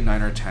like grade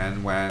 9 or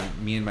 10 when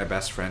me and my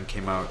best friend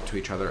came out to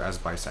each other as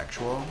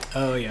bisexual.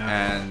 Oh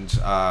yeah. And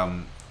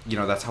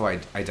that's how I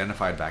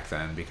identified back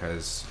then,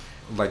 because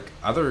like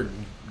other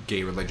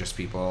gay religious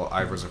people,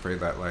 I was afraid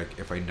that like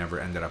if I never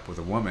ended up with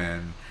a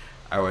woman,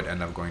 I would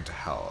end up going to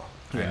hell.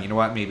 Yeah. And you know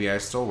what? Maybe I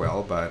still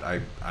will, but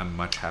I'm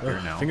much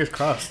happier now. Fingers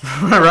crossed.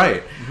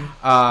 Right.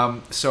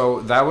 Mm-hmm.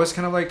 So that was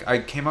kind of like, I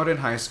came out in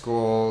high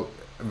school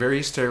very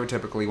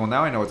stereotypically. Well,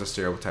 now I know it's a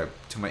stereotype,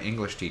 to my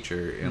English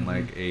teacher in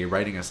like a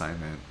writing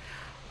assignment.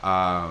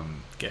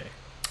 Gay.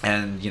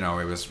 And,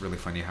 it was really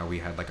funny how we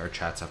had like our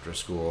chats after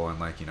school and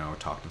like,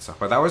 talked and stuff.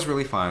 But that was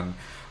really fun.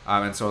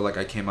 And so like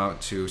I came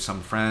out to some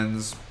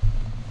friends.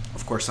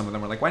 of course, some of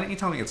them were like, why didn't you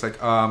tell me? It's like,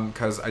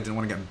 because I didn't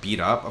want to get beat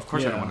up. Of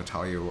course I didn't want to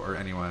tell you or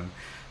anyone.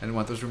 I didn't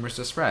want those rumors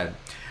to spread.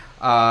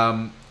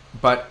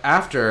 But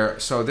after,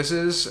 so this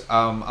is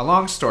a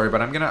long story,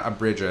 but I'm going to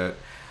abridge it.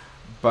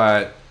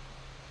 But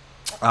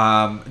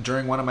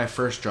during one of my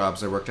first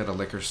jobs, I worked at a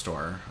liquor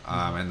store.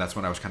 And that's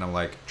when I was kind of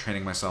like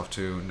training myself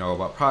to know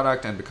about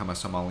product and become a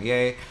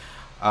sommelier.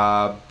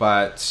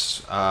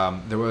 But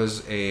there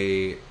was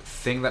a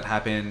thing that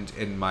happened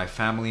in my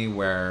family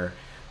where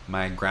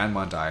my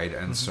grandma died,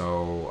 and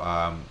so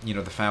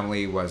the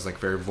family was like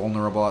very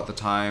vulnerable at the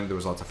time. There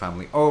was lots of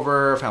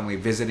family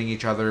visiting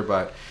each other,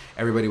 but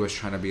everybody was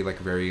trying to be like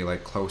very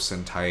like close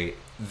and tight.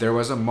 There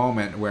was a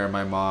moment where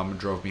my mom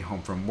drove me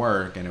home from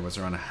work, and it was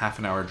around a half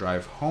an hour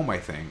drive home, I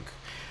think,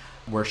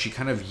 where she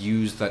kind of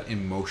used that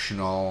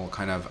emotional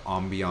kind of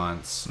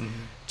ambiance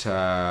to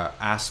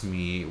ask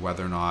me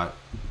whether or not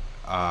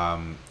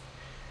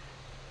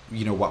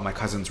what my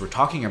cousins were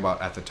talking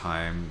about at the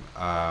time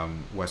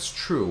was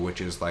true, which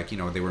is like,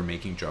 they were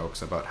making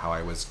jokes about how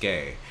I was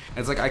gay. And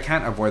it's like, I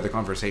can't avoid the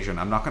conversation.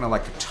 I'm not going to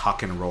like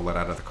tuck and roll it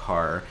out of the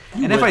car.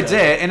 And if I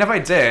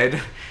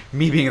did,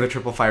 me being the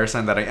triple fire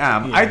son that I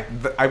am,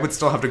 I would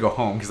still have to go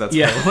home because that's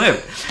where I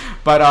live.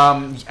 But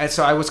and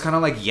so I was kind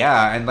of like,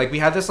 and like we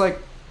had this like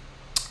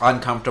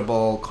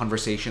uncomfortable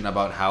conversation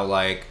about how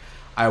like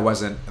I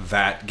wasn't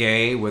that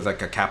gay with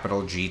like a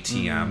capital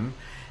GTM.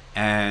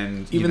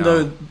 And even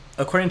though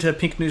according to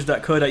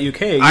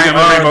pinknews.co.uk I am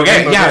a rainbow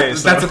gay,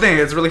 so. That's the thing.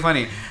 It's really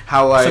funny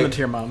how like send it to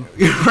your mom.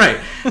 Right.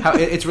 How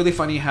it's really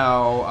funny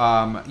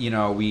how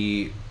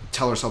we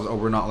tell ourselves, oh,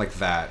 we're not like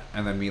that,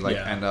 and then we like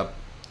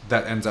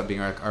ends up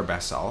being our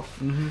best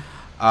self.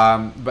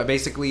 But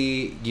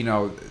basically,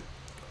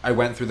 I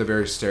went through the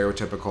very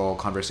stereotypical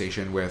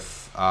conversation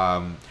with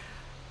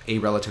a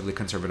relatively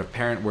conservative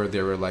parent where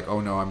they were like,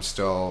 oh no,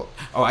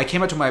 I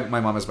came out to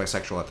my mom as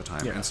bisexual at the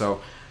time, and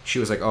so she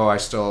was like, oh, I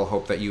still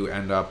hope that you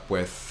end up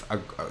with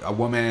a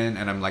woman,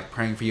 and I'm like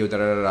praying for you, da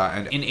da da da.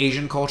 And in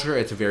Asian culture,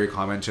 it's very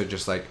common to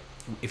just like,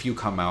 if you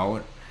come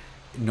out,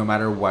 no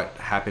matter what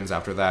happens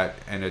after that,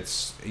 and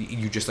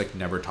you just like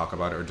never talk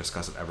about it or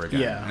discuss it ever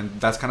again.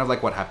 And that's kind of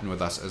like what happened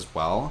with us as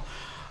well.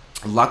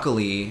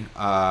 Luckily,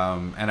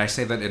 and I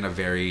say that in a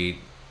very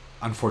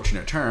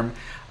unfortunate term,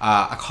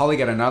 a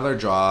colleague at another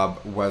job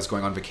was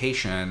going on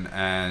vacation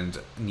and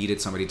needed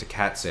somebody to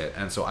cat sit,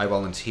 and so I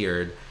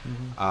volunteered.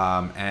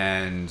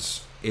 And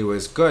it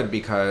was good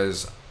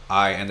because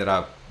I ended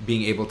up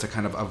being able to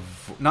kind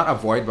of not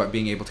avoid, but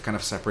being able to kind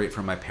of separate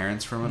from my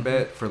parents from a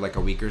bit for like a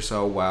week or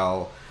so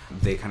while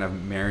they kind of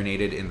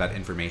marinated in that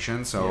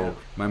information. So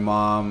my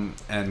mom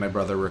and my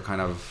brother were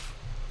kind of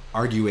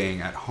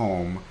arguing at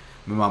home.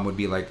 My mom would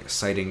be like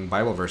citing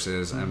Bible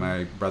verses, and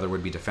my brother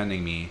would be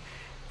defending me.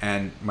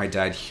 And my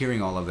dad,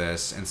 hearing all of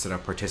this, instead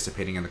of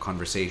participating in the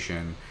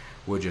conversation,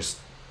 would just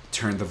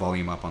turn the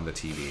volume up on the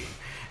TV.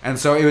 And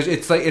so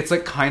it's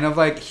like kind of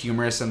like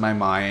humorous in my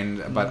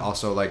mind, but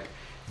also like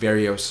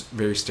very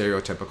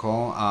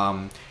stereotypical.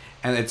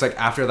 And it's like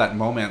after that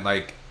moment,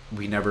 like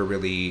we never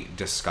really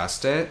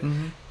discussed it.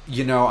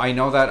 I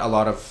know that a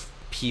lot of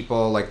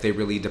people, like, they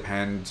really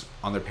depend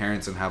on their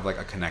parents and have like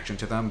a connection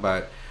to them,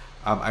 but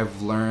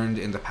I've learned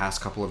in the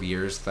past couple of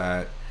years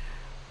that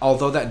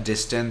although that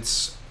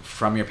distance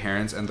from your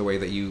parents and the way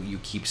that you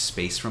keep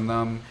space from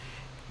them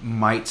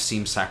might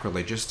seem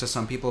sacrilegious to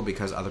some people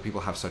because other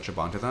people have such a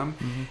bond to them,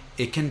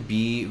 it can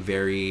be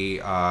very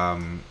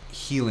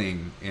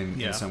healing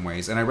in some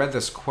ways. And I read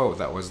this quote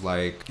that was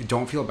like,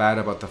 don't feel bad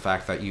about the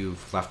fact that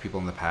you've left people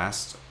in the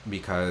past,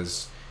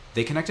 because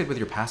they connected with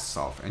your past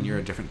self and you're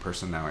a different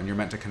person now, and you're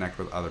meant to connect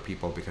with other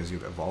people because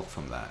you've evolved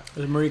from that.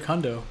 It was Marie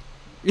Kondo.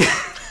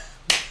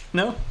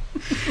 No?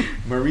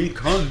 Marie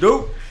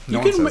Kondo. You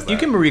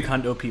can Marie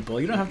Kondo people.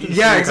 You don't have to.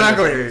 Yeah,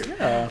 exactly.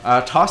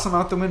 Toss them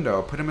out the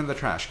window. Put them in the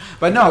trash.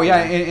 But no,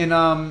 in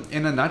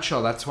a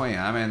nutshell, that's who I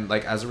am, and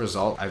like as a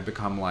result, I've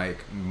become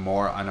like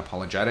more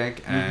unapologetic.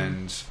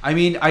 And I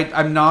mean,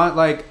 I'm not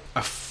like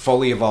a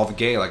fully evolved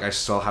gay. Like I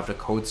still have to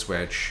code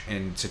switch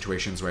in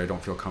situations where I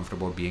don't feel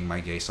comfortable being my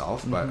gay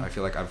self. But I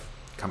feel like I've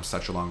come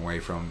such a long way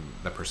from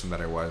the person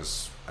that I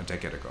was a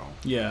decade ago.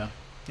 Yeah.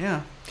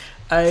 Yeah.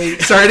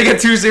 Sorry to get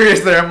too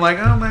serious there. I'm like,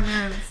 oh my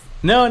man.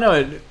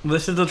 No.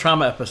 This is the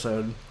trauma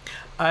episode.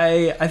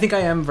 I think I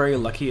am very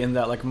lucky in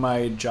that, like,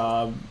 my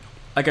job,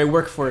 like, I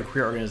work for a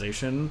queer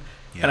organization,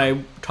 and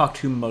I talk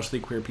to mostly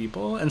queer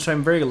people, and so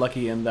I'm very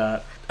lucky in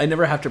that I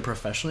never have to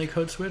professionally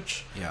code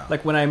switch. Yeah.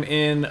 Like, when I'm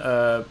in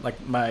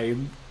like my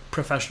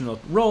professional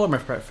role or my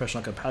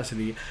professional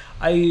capacity,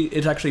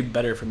 it's actually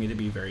better for me to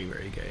be very,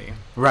 very gay.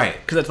 Right.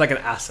 Because it's like an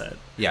asset.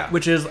 Yeah.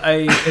 Which is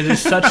it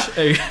is such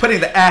a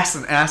putting the ass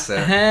in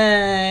asset.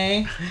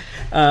 Hey.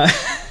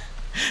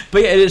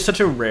 But yeah, it is such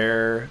a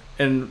rare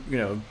and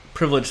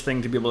privileged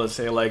thing to be able to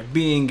say, like,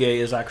 being gay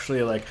is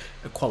actually like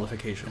a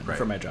qualification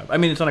for my job. I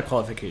mean, it's not a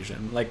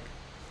qualification. Like,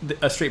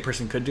 a straight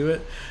person could do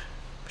it.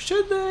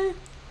 Should they?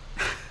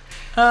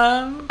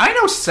 I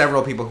know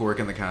several people who work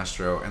in the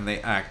Castro, and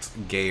they act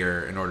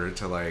gayer in order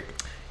to like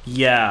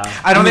Yeah.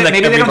 I don't You mean,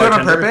 think maybe they every don't do it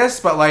on bartender? purpose,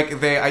 but like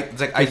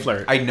They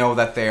flirt. I know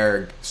that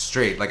they're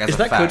straight. Like as Is a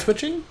that fact. code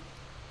switching?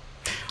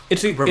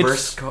 It's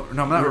Reverse code?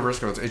 No, not reverse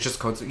codes. It's just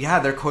codes. Yeah,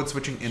 they're code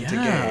switching into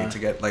Yeah. gay to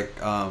get like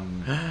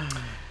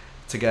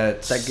to get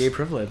It's that gay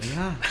privilege.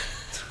 Yeah.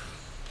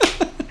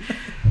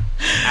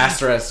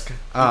 Asterisk.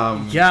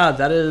 Yeah,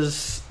 that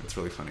is It's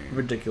really funny.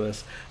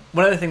 ridiculous.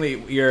 One other thing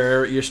that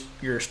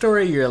your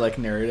story, your like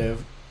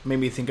narrative made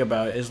me think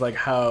about is like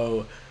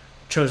how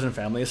chosen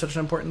family is such an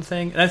important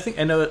thing. And I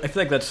feel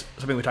like that's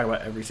something we talk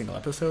about every single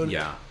episode.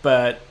 Yeah.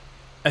 But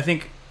I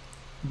think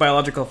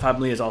biological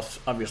family is also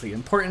obviously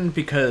important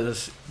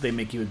because they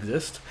make you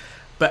exist.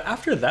 But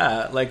after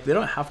that, like they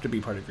don't have to be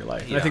part of your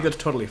life. And I think Yeah.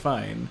 that's totally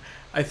fine.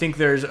 I think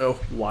there's a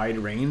wide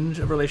range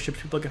of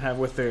relationships people can have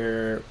with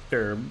their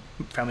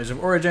families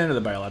of origin or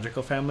the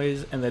biological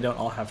families, and they don't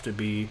all have to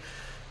be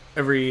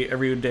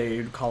every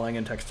day calling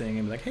and texting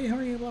and be like, hey, how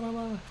are you? Blah blah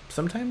blah.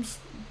 Sometimes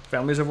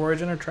families of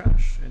origin are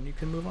trash, and you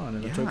can move on,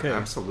 and it's okay.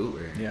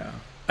 Absolutely. Yeah.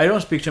 I don't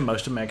speak to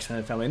most of my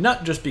extended family,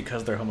 not just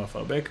because they're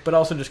homophobic, but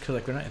also just because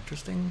like they're not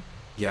interesting.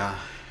 Yeah.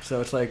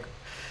 So it's like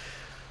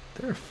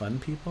they're fun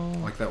people.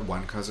 Like that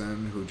one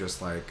cousin who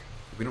just like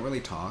we don't really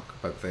talk,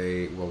 but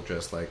they will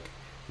just like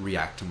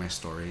react to my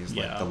stories,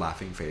 like Yeah. the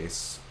laughing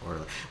face, or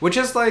which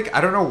is like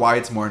I don't know why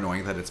it's more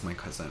annoying that it's my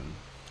cousin.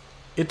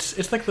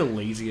 It's like the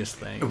laziest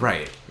thing.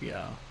 Right.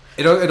 Yeah.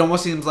 It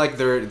almost seems like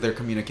they're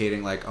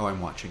communicating like, oh, I'm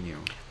watching you.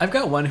 I've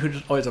got one who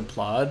just always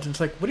applauds. And it's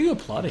like, what are you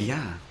applauding?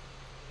 Yeah.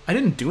 I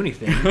didn't do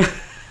anything.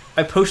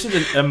 I posted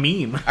a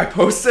meme. I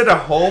posted a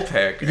whole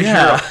pic. And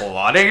Yeah. you're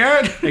applauding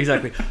it.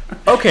 Exactly.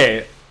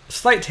 Okay,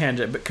 slight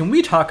tangent, but can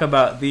we talk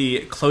about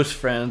the close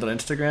friends on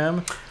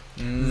Instagram?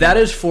 That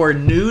is for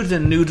nudes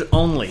and nudes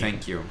only.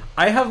 Thank you.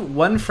 I have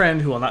one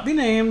friend who will not be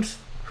named,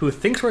 who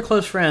thinks we're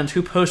close friends,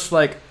 who posts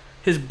like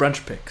his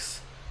brunch pics.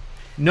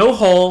 No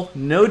hole,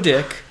 no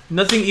dick,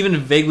 nothing even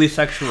vaguely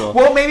sexual.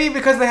 Well, maybe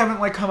because they haven't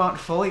like come out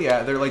fully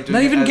yet. They're like doing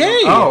Not it even as gay.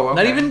 Oh, okay.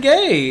 Not even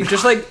gay.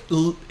 Just like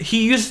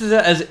he uses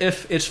it as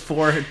if it's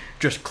for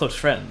just close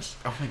friends.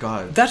 Oh my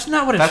god. That's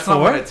not what it's That's for.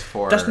 not what it's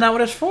for. That's not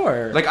what it's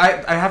for. Like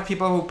I have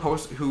people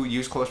who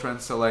use close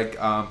friends to like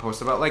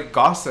post about like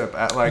gossip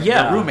at like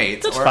Yeah, their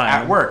roommates that's or fine.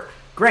 at work.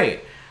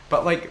 Great.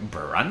 But like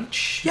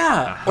brunch?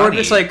 Yeah, Honey, or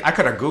just like I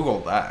could have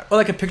Googled that. or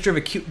like a picture of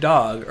a cute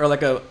dog or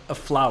like a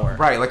flower.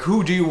 Right, like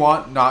who do you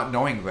want not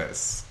knowing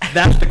this?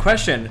 That's the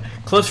question.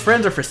 Close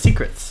friends are for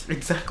secrets.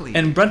 Exactly.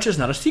 And brunch is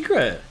not a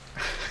secret.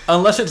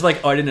 Unless it's like,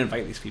 oh, I didn't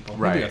invite these people.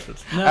 Maybe right. that's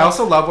what's, no. I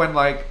also love when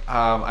like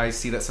I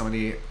see that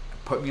somebody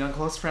put me on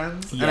close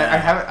friends. And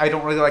Yeah. I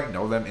don't really like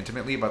know them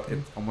intimately, but it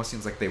almost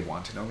seems like they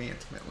want to know me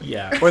intimately.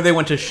 Yeah. Or they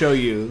want to show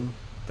you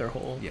their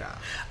whole. Yeah.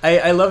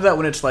 I love that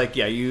when it's like,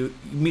 yeah, you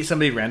meet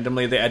somebody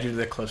randomly, they add you to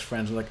their close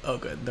friends, and like, oh,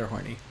 good, they're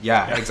horny.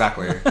 Yeah,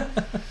 exactly.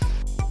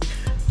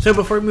 So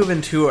before we move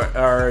into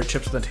our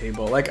chips on the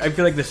table, like I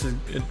feel like this is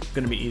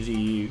going to be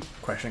easy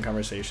question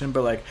conversation,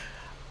 but like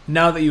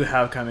now that you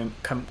have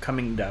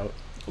coming out,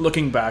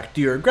 looking back,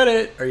 do you regret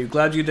it? Are you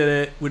glad you did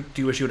it?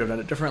 Do you wish you would have done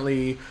it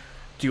differently?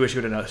 Do you wish you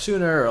would have done it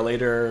sooner or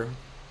later?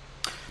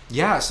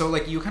 Yeah, so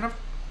like you kind of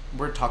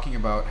were talking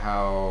about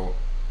how,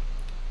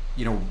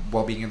 you know,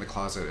 while being in the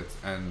closet,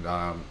 and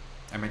I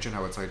mentioned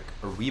how it's like,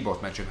 or we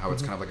both mentioned how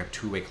it's kind of like a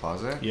two-way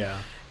closet. Yeah.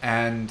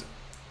 And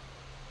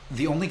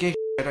the only gay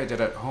shit I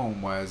did at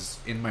home was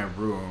in my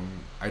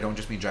room. I don't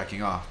just mean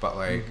jacking off, but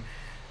like,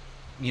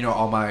 you know,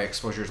 all my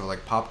exposure to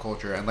like pop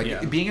culture and like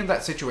Yeah. being in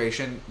that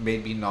situation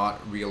made me not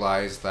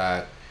realize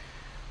that,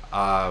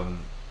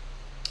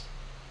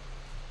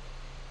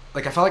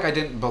 like I felt like I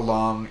didn't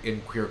belong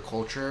in queer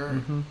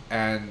culture,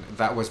 and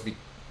that was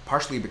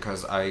partially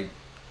because I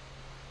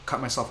cut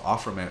myself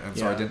off from it, and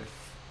so I Yeah. didn't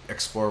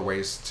explore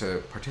ways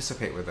to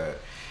participate with it.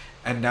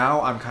 And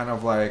now I'm kind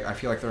of like, I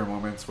feel like there are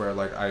moments where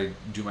like I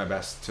do my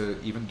best to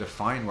even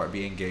define what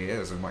being gay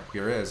is and what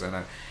queer is,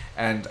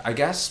 and I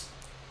guess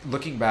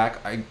looking back,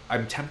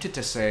 I'm tempted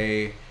to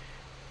say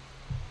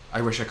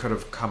I wish I could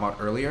have come out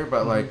earlier,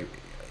 but like,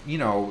 you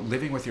know,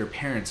 living with your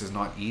parents is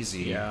not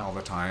easy all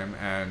the time,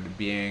 and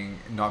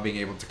not being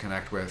able to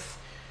connect with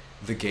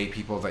the gay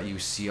people that you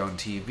see on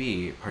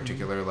TV,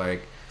 particularly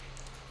like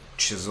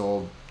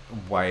chiseled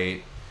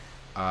white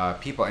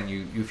people, and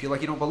you feel like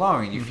you don't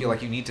belong, and you feel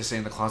like you need to stay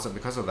in the closet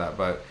because of that.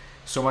 But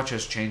so much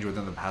has changed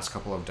within the past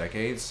couple of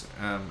decades,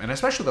 and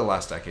especially the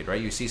last decade,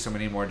 right? You see so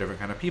many more different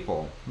kind of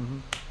people,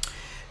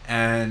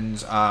 and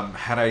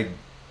had I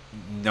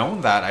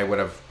known that, I would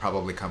have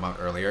probably come out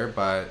earlier.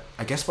 But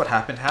I guess what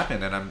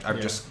happened, and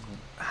I'm just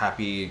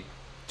happy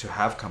to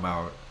have come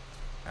out,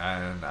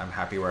 and I'm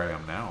happy where I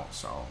am now.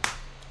 So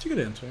It's a good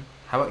answer.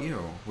 how about you?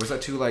 Was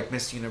that too like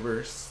Miss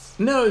Universe?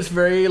 No, it's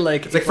very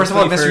like. It's like, first of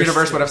all, Miss 21st.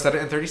 Universe would have said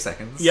it in 30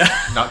 seconds. Yeah.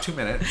 Not 2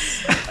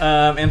 minutes.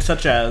 And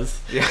such as.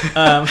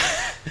 Yeah.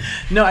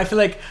 No, I feel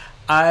like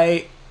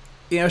I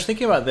was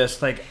thinking about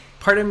this. Like,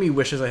 part of me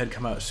wishes I had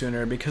come out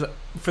sooner because,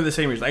 for the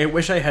same reason, I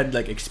wish I had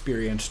like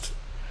experienced.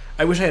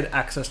 I wish I had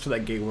access to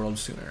that gay world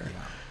sooner.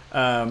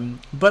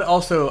 But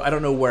also, I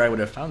don't know where I would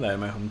have found that in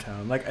my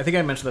hometown. Like, I think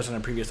I mentioned this in a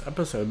previous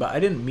episode, but I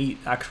didn't meet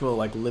actual,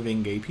 like,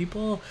 living gay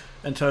people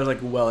until I was, like,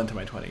 well into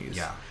my 20s.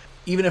 Yeah.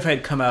 Even if I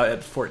had come out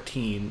at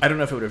 14, I don't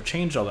know if it would have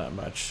changed all that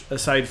much,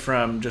 aside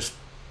from just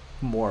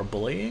more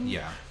bullying.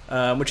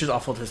 Yeah. Which is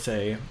awful to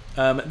say.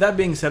 That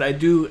being said,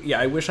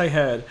 I wish I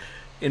had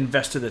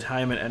invested the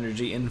time and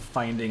energy in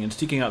finding and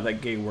seeking out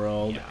that gay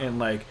world and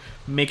like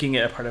making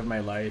it a part of my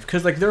life,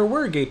 because like there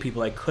were gay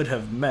people I could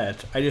have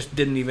met, I just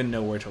didn't even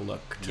know where to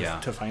look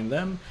to find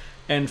them.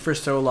 And for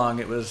so long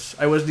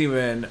I wasn't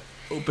even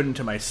open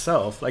to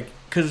myself, like,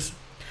 because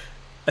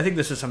I think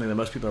this is something that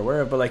most people are aware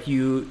of, but like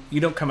you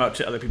don't come out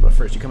to other people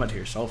first, you come out to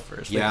yourself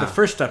first. Like, the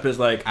first step is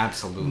like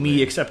absolutely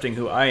me accepting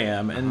who I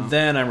am, and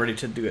then I'm ready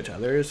to do it to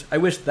others. I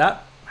wish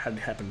that had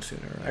happened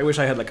sooner. I wish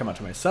I had like come out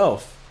to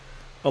myself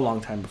a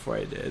long time before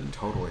I did.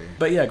 Totally.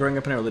 But yeah, growing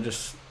up in a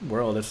religious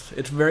world,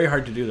 it's very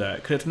hard to do that,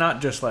 because it's not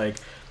just like,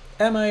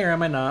 am I or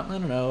am I not? I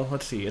don't know.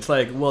 Let's see. It's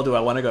like, well, do I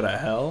want to go to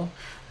hell?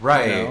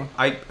 Right. You know?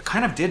 I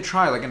kind of did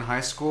try, like in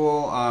high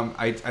school,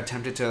 I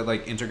attempted to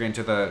like integrate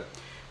into the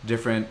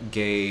different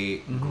gay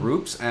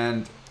groups,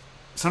 and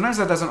sometimes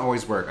that doesn't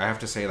always work. I have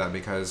to say that,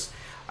 because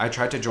I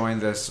tried to join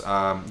this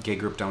gay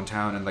group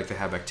downtown, and like they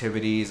have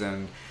activities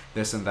and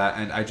this and that,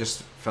 and I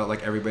just felt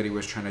like everybody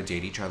was trying to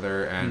date each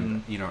other,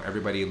 and you know,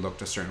 everybody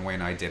looked a certain way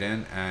and I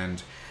didn't,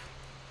 and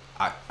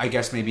I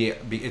guess maybe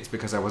it's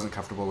because I wasn't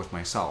comfortable with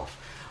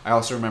myself. I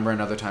also remember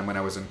another time when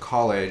I was in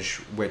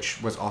college,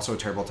 which was also a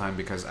terrible time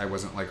because I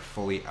wasn't like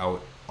fully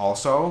out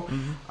also,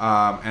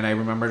 and I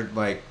remember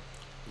like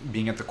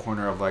being at the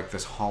corner of like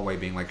this hallway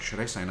being like,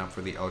 should I sign up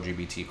for the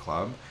LGBT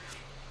club?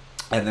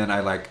 And then I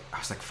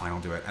was like, fine,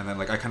 I'll do it. And then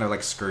like I kind of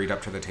like scurried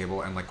up to the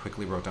table and like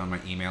quickly wrote down my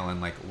email and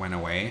like went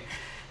away.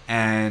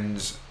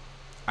 And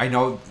I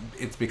know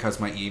it's because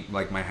my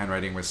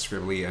handwriting was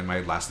scribbly and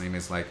my last name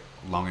is like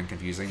long and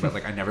confusing, but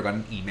like I never got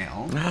an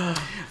email.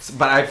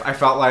 But I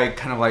felt like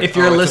kind of like, if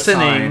you're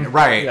listening,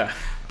 right? Yeah.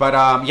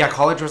 But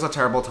college was a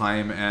terrible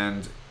time,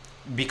 and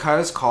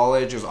because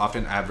college is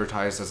often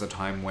advertised as a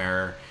time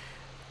where,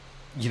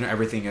 you know,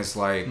 everything is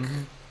like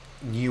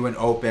new and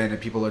open,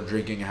 and people are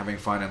drinking and having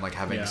fun and like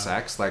having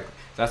sex. Like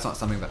that's not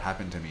something that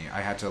happened to me.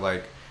 I had to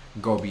like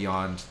go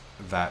beyond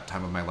that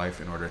time of my life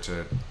in order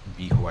to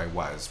be who I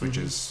was, which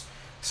is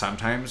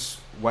sometimes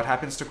what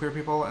happens to queer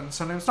people and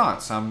sometimes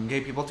not. Some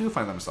gay people do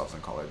find themselves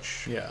in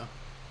college. Yeah.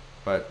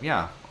 But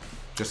yeah,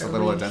 just a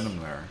little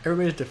addendum there.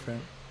 Everybody's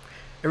different.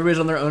 Everybody's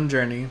on their own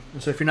journey.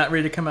 So if you're not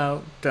ready to come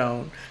out,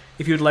 don't.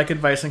 If you'd like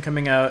advice on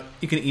coming out,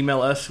 you can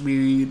email us.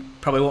 We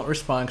probably won't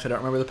respond because I don't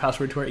remember the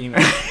password to our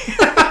email.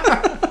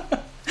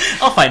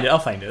 I'll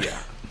find it. Yeah.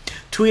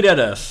 Tweet at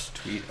us.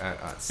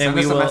 Send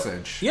us a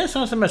message. Yeah,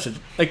 send us a message.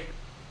 Like,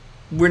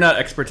 we're not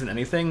experts in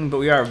anything, but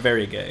we are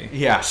very gay.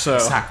 Yeah, so,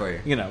 exactly.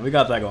 You know, we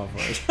got that going for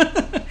us.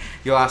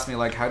 You'll ask me,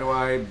 like, how do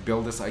I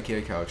build this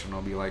IKEA couch? And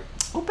I'll be like,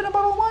 open a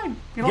bottle of wine.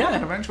 You'll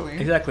learn eventually.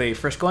 Exactly.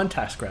 First go on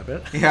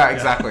TaskRabbit. Yeah,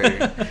 exactly.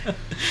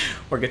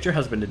 Or get your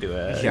husband to do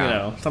it. Yeah. You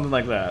know, something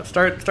like that.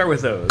 Start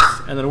with those,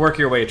 and then work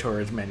your way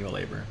towards manual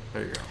labor.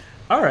 There you go.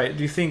 All right.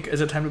 Do you think, is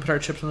it time to put our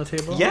chips on the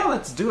table? Yeah,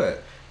 let's do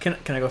it. Can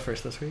I go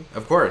first this week?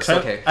 Of course.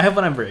 Okay. I have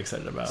one I'm very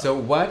excited about. So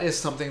what is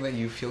something that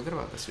you feel good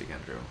about this week,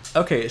 Andrew?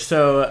 Okay,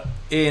 so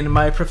in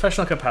my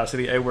professional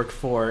capacity, I work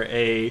for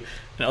an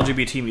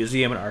LGBT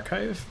museum and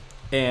archive.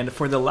 And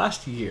for the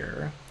last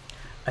year,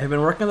 I have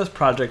been working on this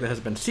project that has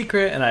been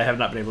secret, and I have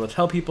not been able to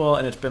tell people,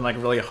 and it's been like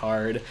really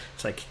hard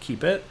to like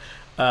keep it.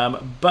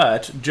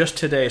 But just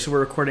today, so we're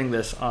recording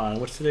this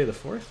on, what's today, the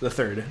 4th? The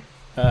 3rd,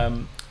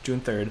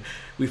 June 3rd.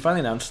 We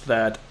finally announced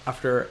that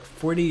after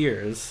 40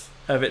 years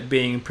of it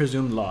being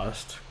presumed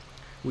lost,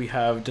 we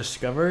have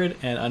discovered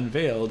and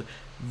unveiled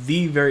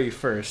the very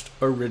first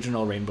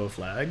original rainbow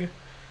flag,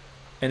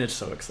 and it's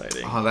so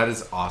exciting. Oh, that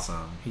is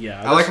awesome.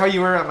 Yeah. I like how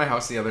you were at my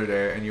house the other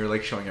day and you were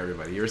like showing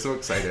everybody. You were so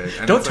excited.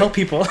 And don't tell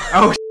people.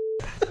 Oh,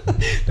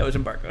 that was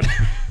embargoed.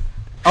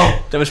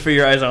 Oh. That was for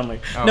your eyes only.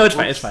 Oh, no, it's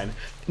oops. fine. It's fine.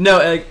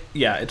 No,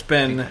 yeah, it's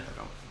been...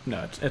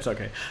 No, it's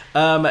okay.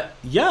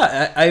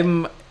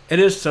 It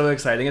is so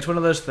exciting. It's one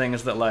of those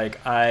things that,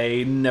 like,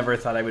 I never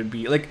thought I would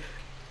be... Like,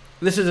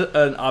 this is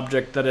an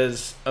object that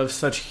is of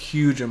such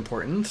huge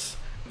importance.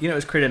 You know, it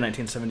was created in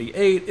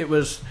 1978. It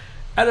was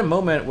at a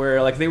moment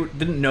where, like, they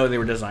didn't know they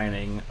were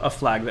designing a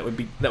flag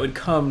that would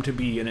come to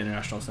be an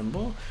international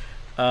symbol.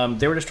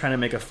 They were just trying to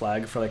make a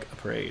flag for, like, a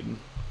parade.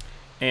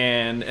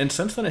 And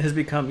since then it has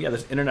become,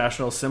 this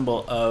international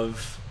symbol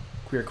of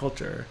queer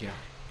culture. Yeah.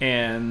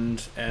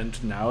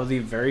 And now the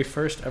very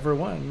first ever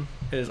one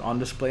is on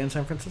display in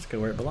San Francisco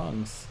where it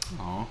belongs.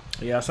 Aww.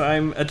 Yeah,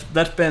 so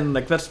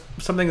that's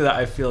something that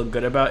I feel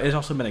good about. It's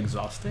also been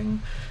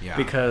exhausting. Yeah.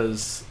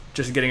 Because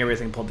just getting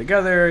everything pulled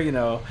together, you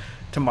know,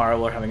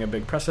 tomorrow we're having a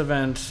big press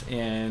event,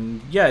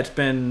 and yeah, it's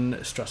been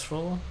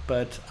stressful,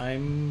 but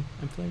I'm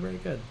feeling very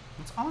good.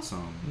 That's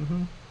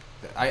awesome.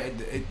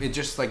 Mm-hmm. It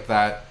just like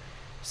that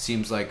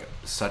seems like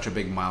such a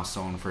big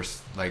milestone for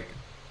like,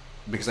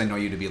 because I know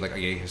you to be like a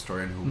gay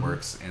historian who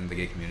works in the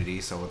gay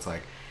community, so it's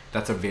like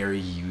that's a very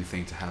you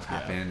thing to have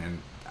happen, and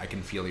I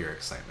can feel your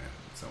excitement.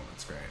 So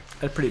it's great.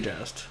 I'm pretty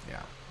jazzed.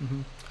 Yeah.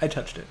 I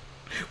touched it.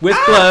 With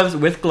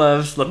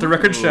gloves. Let the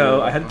record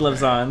show. I had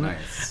gloves on.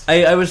 Nice.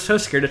 I was so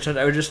scared to touch it.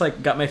 I was just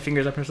like, got my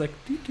fingers up and was like,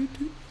 doot, doot,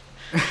 doot.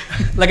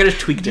 Like I just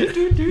tweaked it.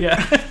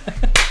 Yeah.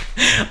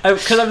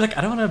 Because I was like,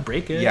 I don't want to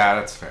break it. Yeah,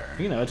 that's fair.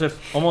 You know, it's a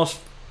almost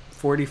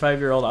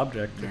 45-year-old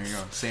object. There you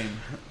go. Same.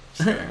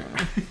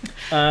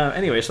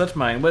 Anyway, so that's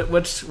mine.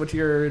 What's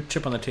your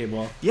chip on the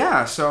table?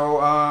 Yeah, so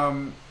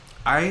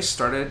I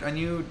started a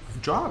new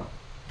job.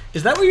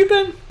 Is that what you've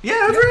been? Yeah,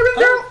 that's what I've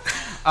been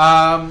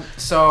doing.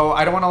 So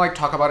I don't want to like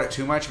talk about it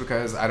too much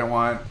because I don't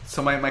want.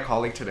 So my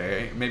colleague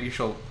today, maybe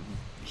she'll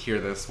hear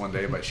this one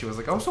day, but she was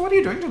like, "Oh, so what are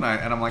you doing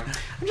tonight?" And I'm like,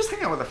 "I'm just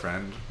hanging out with a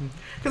friend."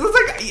 Because it's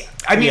like,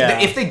 I mean,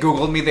 if they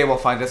Googled me, they will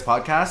find this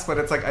podcast. But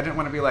it's like I didn't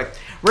want to be like,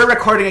 "We're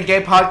recording a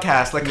gay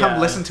podcast. Like,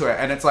 come listen to it."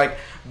 And it's like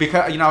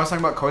because I was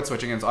talking about code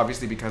switching, and it's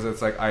obviously because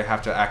it's like I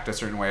have to act a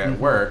certain way at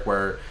work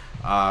where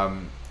I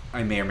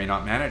may or may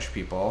not manage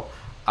people.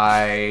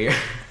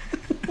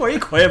 Why are you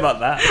coy about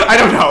that? I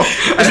don't know.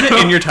 Isn't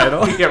it in your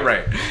title? Yeah,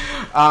 right.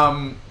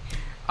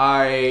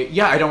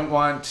 I don't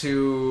want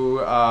to.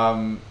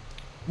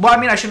 Well, I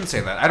mean, I shouldn't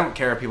say that. I don't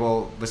care if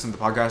people listen to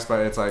the podcast, but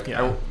it's like,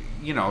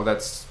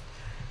 that's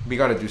we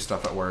got to do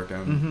stuff at work,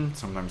 and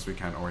sometimes we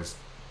can't always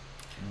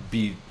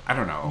be. I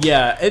don't know.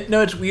 Yeah,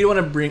 we don't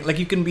want to bring like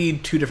you can be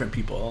two different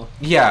people.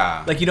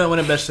 Yeah, like you don't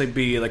want to necessarily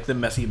be like the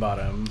messy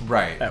bottom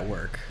at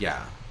work.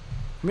 Yeah,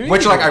 Maybe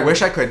which like I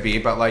wish I could be,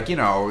 but like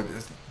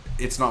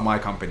it's not my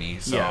company,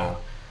 so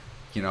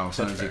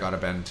sometimes you gotta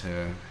bend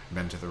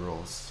to the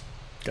rules.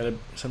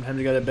 Sometimes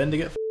you gotta bend to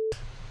get.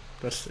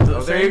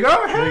 There you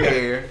go.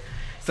 Hey,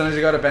 sometimes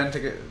you gotta bend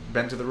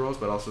to the rules,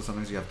 but also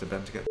sometimes you have to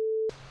bend to get.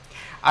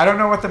 I don't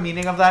know what the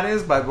meaning of that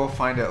is, but we'll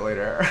find it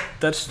later.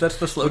 That's the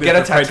slogan. We'll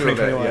get a tattoo of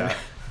it.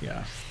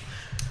 Yeah.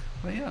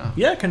 But yeah.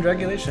 Yeah,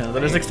 congratulations.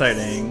 That is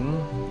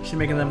exciting. She's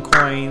making them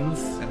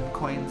coins. And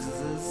coins.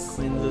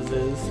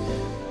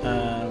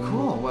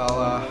 Cool.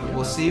 Well,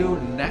 we'll see you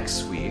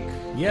next week.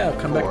 Yeah,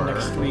 come back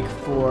next week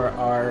for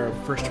our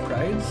first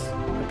prize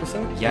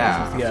episode.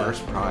 Yeah,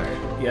 first prize.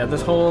 Yeah,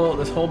 this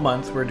whole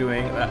month we're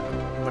doing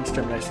once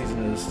Gemini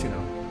season is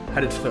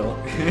had its fill.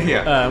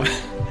 Yeah.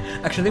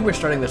 Actually, I think we're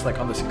starting this like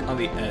on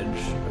the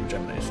edge of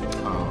Gemini season.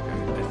 Oh, okay.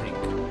 I think.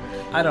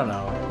 I don't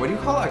know. What do you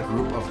call a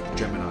group of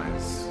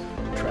Geminis?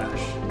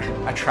 Trash.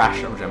 A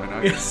trash of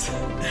Geminis? Yes.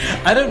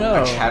 I don't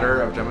know. A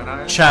chatter of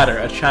Geminis? A chatter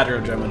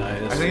of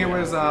Geminis. I think it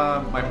was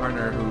my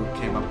partner who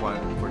came up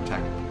one for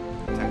tech.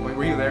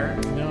 Were you there?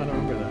 No, I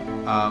don't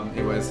remember that.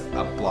 It was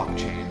a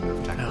blockchain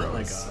of tech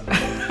bros. Oh my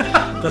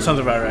god. That sounds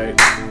about right.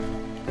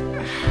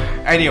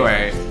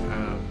 Anyway.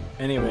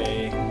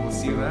 We'll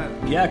see you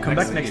then. Yeah, come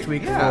back next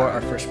week for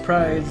our first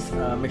prize.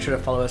 Make sure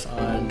to follow us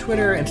on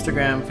Twitter,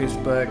 Instagram,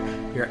 Facebook.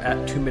 You're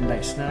at 2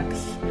 Midnight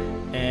Snacks.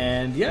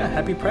 And yeah,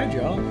 happy Pride,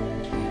 y'all.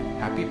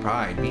 Happy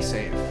Pride. Be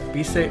safe.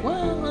 Be safe.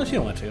 Well, unless you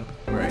don't want to.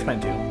 Right. That's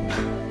fine too.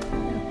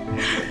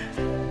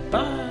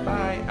 Bye.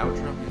 Bye.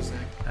 Outro music.